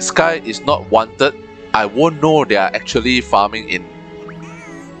this guy is not wanted, I won't know they are actually farming in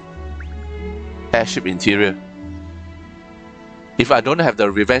airship interior. If I don't have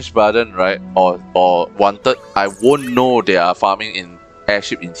the revenge burden, right, or wanted, I won't know they are farming in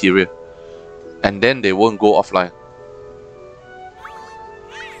airship interior, and then they won't go offline.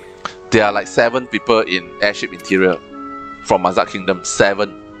 There are like 7 people in airship interior from MAZZARD Kingdom.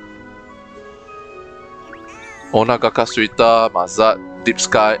 7. Onagaka Suita, MAZZARD, Deep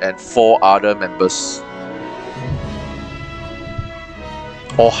Sky, and 4 other members,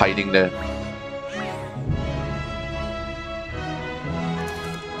 all hiding there.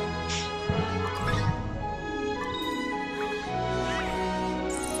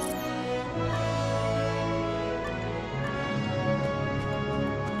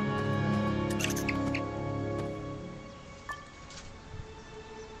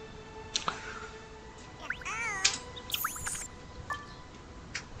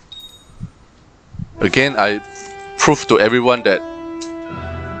 Again, I prove to everyone that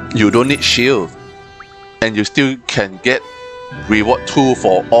you don't need shield, and you still can get reward 2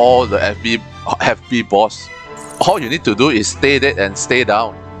 for all the FB boss. All you need to do is stay there and stay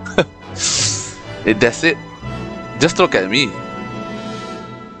down. That's it. Just look at me.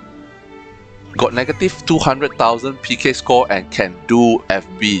 Got negative 200,000 PK score and can do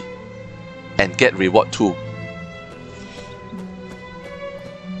FB and get reward 2.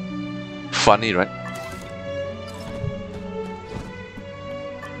 Funny, right?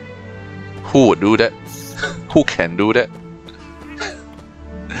 Who would do that? Who can do that?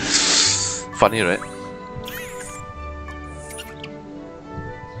 Funny, right?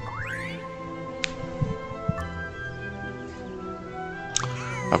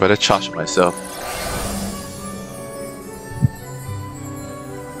 I better charge myself.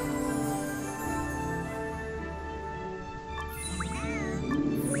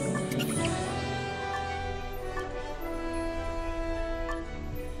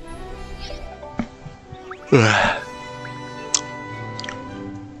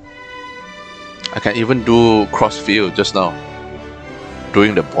 I can even do crossfield just now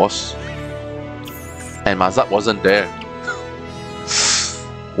during the boss, and MAZZARD wasn't there.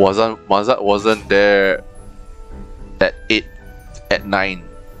 MAZZARD wasn't there at 8, at 9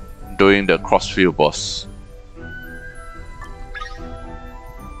 during the crossfield boss.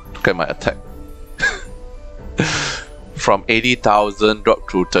 Look at my attack. From 80,000 dropped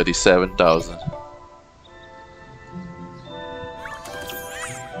to 37,000.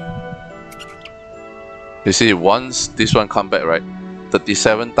 You see, once this one come back, right,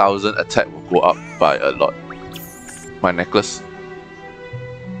 37,000 attack will go up by a lot. My necklace.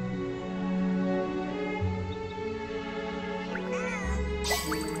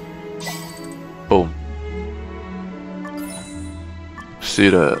 Boom. See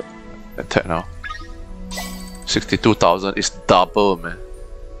the attack now. 62,000 is double, man.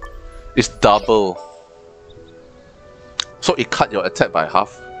 It's double. So it cut your attack by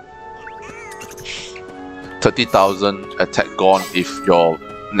half. 30,000 attack gone if your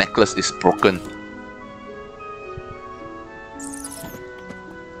necklace is broken.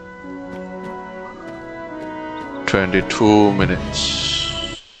 "22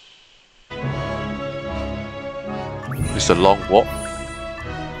 minutes. It's a long walk.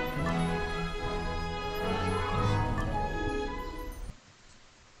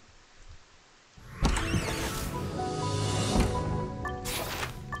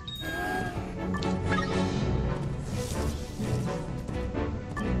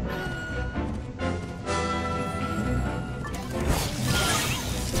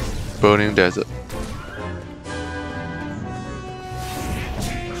 Burning desert.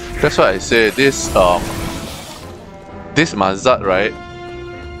 That's why I say this MAZZARD, right?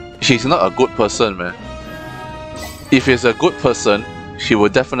 He's not a good person, man. If he's a good person, he will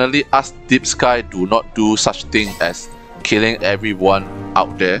definitely ask Deep Sky do not do such thing as killing everyone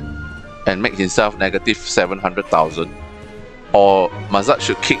out there and make himself negative 700,000. Or MAZZARD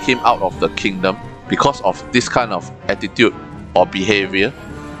should kick him out of the kingdom because of this kind of attitude or behavior.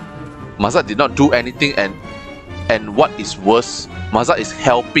 MAZZARD did not do anything, and what is worse, MAZZARD is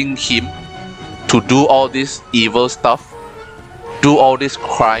helping him to do all this evil stuff, do all this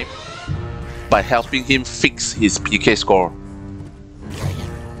crime, by helping him fix his PK score.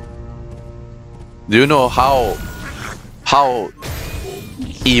 Do you know how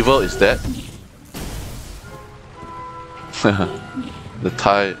evil is that? The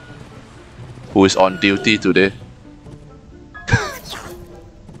Thai who is on duty today.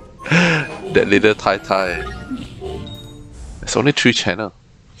 That little Tai. It's only 3 channels.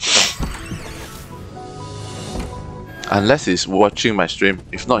 Unless he's watching my stream.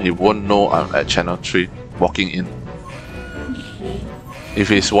 If not, he won't know I'm at channel 3 walking in. If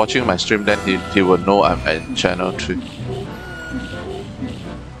he's watching my stream, then he will know I'm at channel 3.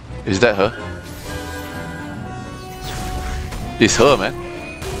 Is that her? It's her, man.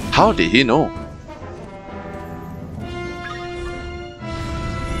 How did he know?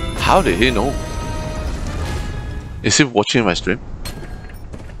 How did he know? Is he watching my stream?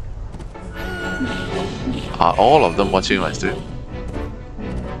 Are all of them watching my stream?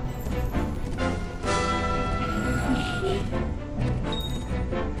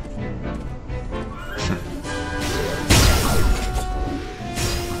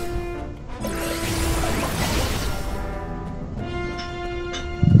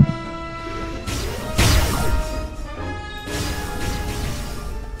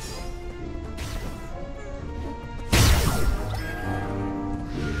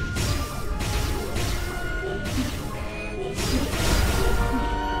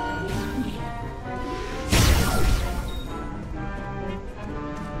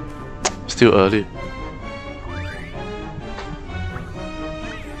 Still early.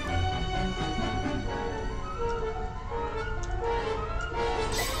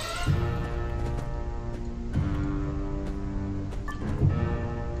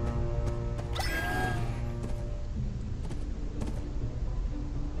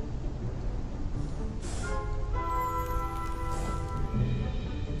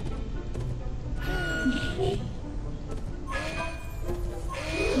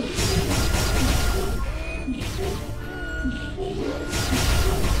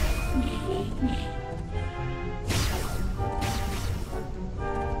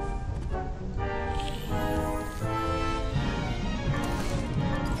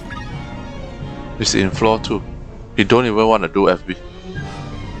 It's in floor 2. He don't even want to do FB.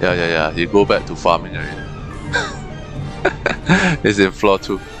 Yeah. He go back to farming already. It's in floor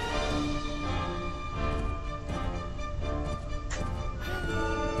 2.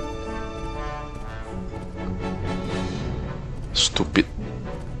 Stupid.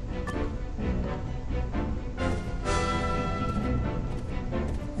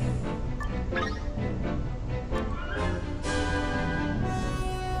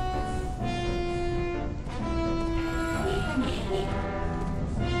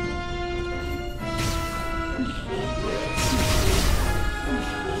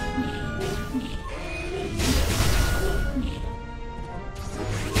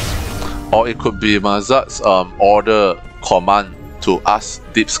 Or it could be MAZZARD's order command to ask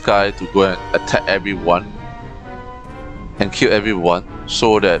Deep Sky to go and attack everyone and kill everyone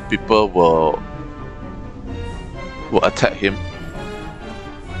so that people will attack him,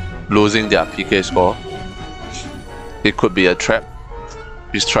 losing their PK score. It could be a trap.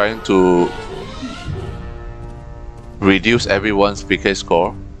 He's trying to reduce everyone's PK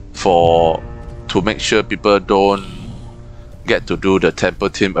score to make sure people don't get to do the Temple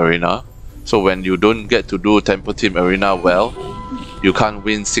Team Arena. So when you don't get to do Temple Team Arena well, you can't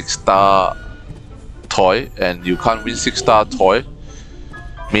win 6-star toy, and you can't win 6-star toy,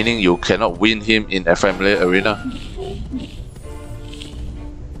 meaning you cannot win him in FMLA Arena.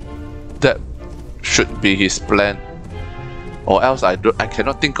 That should be his plan. Or else I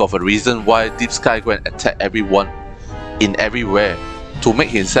cannot think of a reason why Deep Sky go and attack everyone in everywhere to make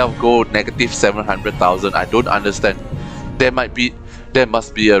himself go negative 700,000. I don't understand. There must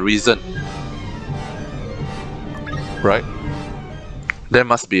be a reason. Right? There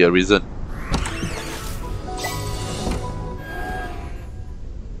must be a reason.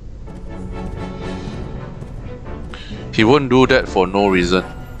 He won't do that for no reason.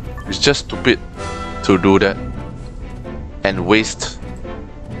 It's just stupid to do that and waste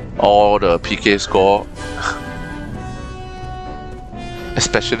all the PK score.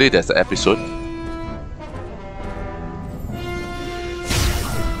 Especially there's an episode.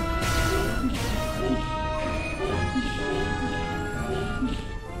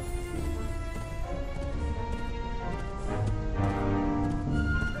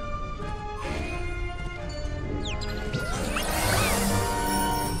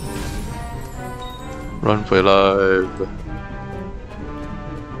 Run for your life.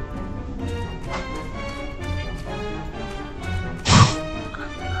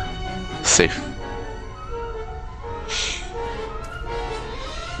 Safe.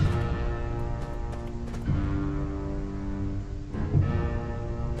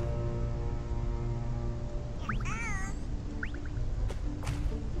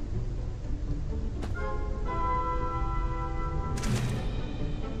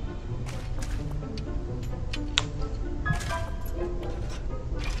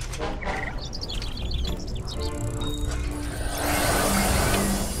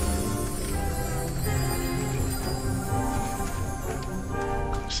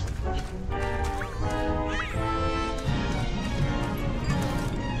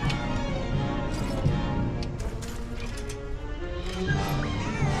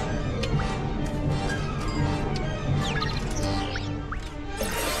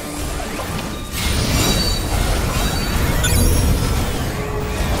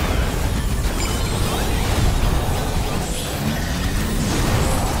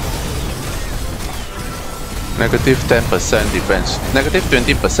 Negative 10% defense. Negative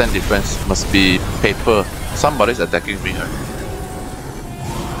 20% defense must be paper. Somebody's attacking me, right?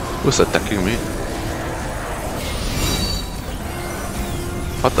 Who's attacking me?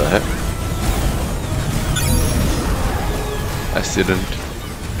 What the heck? Accident.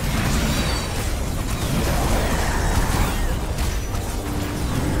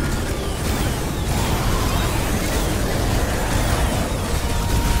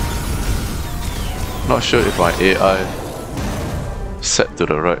 Not sure if my AI set to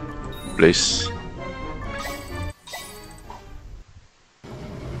the right place.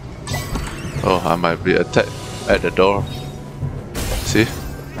 Oh, I might be attacked at the door. See?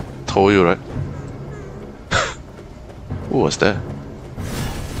 Told you, right? Who was there?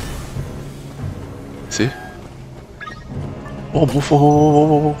 See? Oh, move,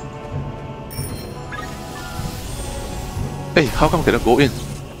 whoa. Hey, how come can I go in?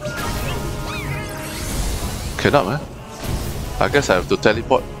 Cannot, man. I guess I have to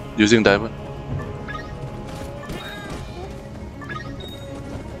teleport using diamond.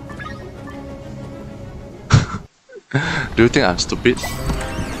 Do you think I'm stupid?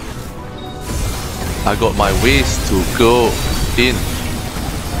 I got my ways to go in.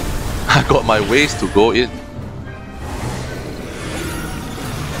 I got my ways to go in.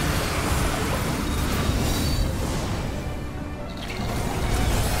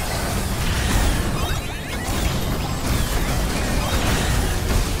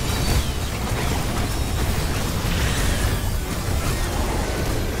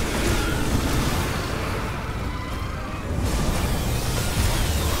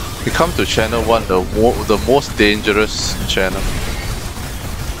 We come to channel 1, the most dangerous channel.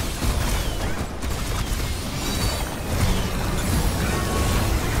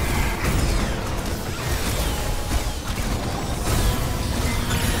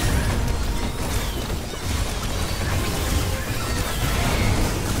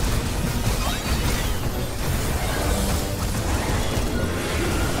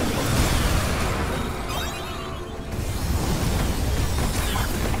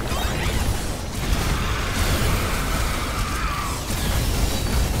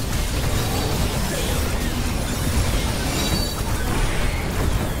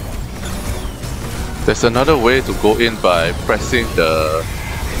 There's another way to go in by pressing the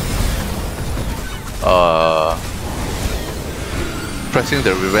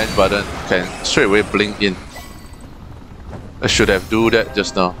revenge button. Can straight away blink in. I should have do that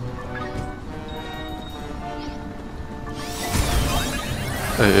just now.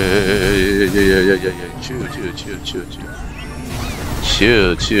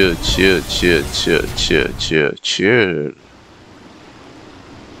 Chill.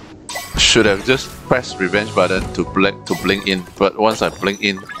 Should have just pressed revenge button to blink in, but once I blink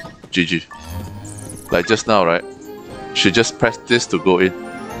in, GG. Like just now, right? Should just press this to go in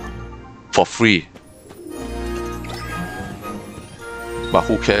for free. But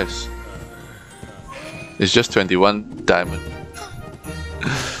who cares? It's just 21 diamond.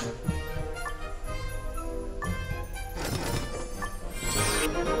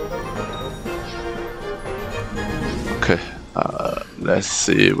 Okay, let's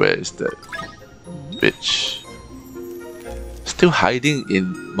see, where is that bitch? Still hiding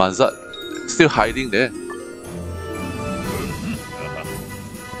in MAZZARD. Still hiding there.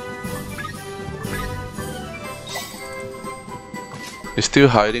 He's still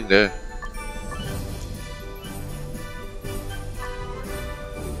hiding there.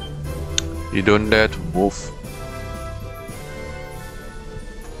 You don't dare to move.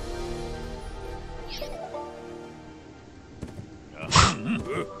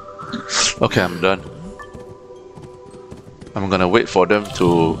 Okay, I'm done. I'm gonna wait for them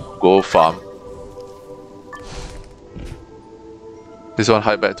to go farm. This one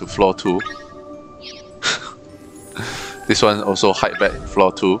hide back to floor 2. This one also hide back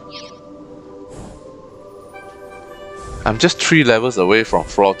floor 2. I'm just 3 levels away from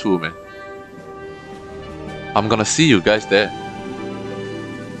floor 2, man. I'm gonna see you guys there.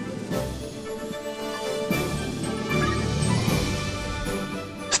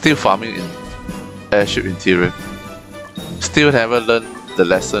 Still farming in airship interior. Still haven't learned the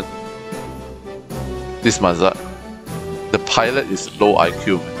lesson. This MAZZARD. The pilot is low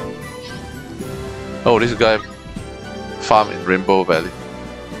IQ, man. Oh, this guy farm in Rainbow Valley.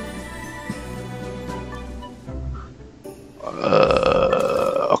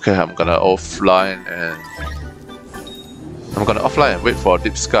 Okay, I'm gonna offline and wait for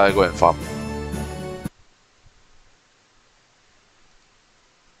Deep Sky go and farm.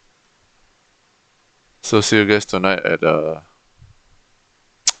 So see you guys tonight at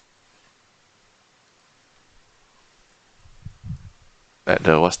at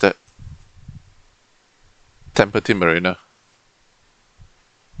the, what's that? Templeton Marina.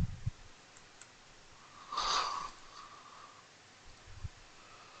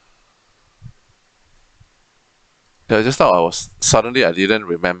 Yeah, just now I didn't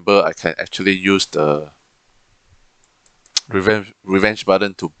remember I can actually use the revenge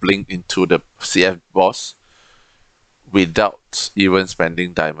button to blink into the CF boss without even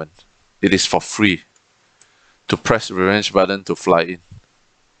spending diamond. It is for free to press revenge button to fly in.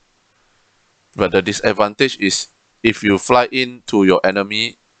 But the disadvantage is if you fly into your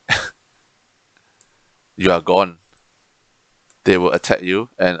enemy, you are gone. They will attack you.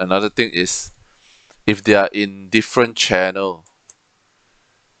 And another thing is, if they are in different channel,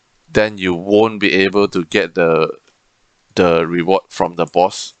 then you won't be able to get the reward from the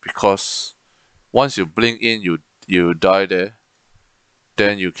boss, because once you blink in, you die there,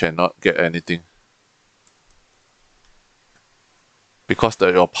 then you cannot get anything. Because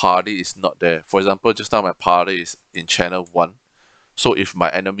your party is not there. For example, just now my party is in channel 1. So if my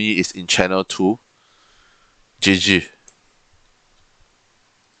enemy is in channel 2, GG.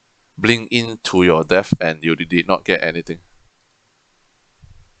 Blink into your death and you did not get anything.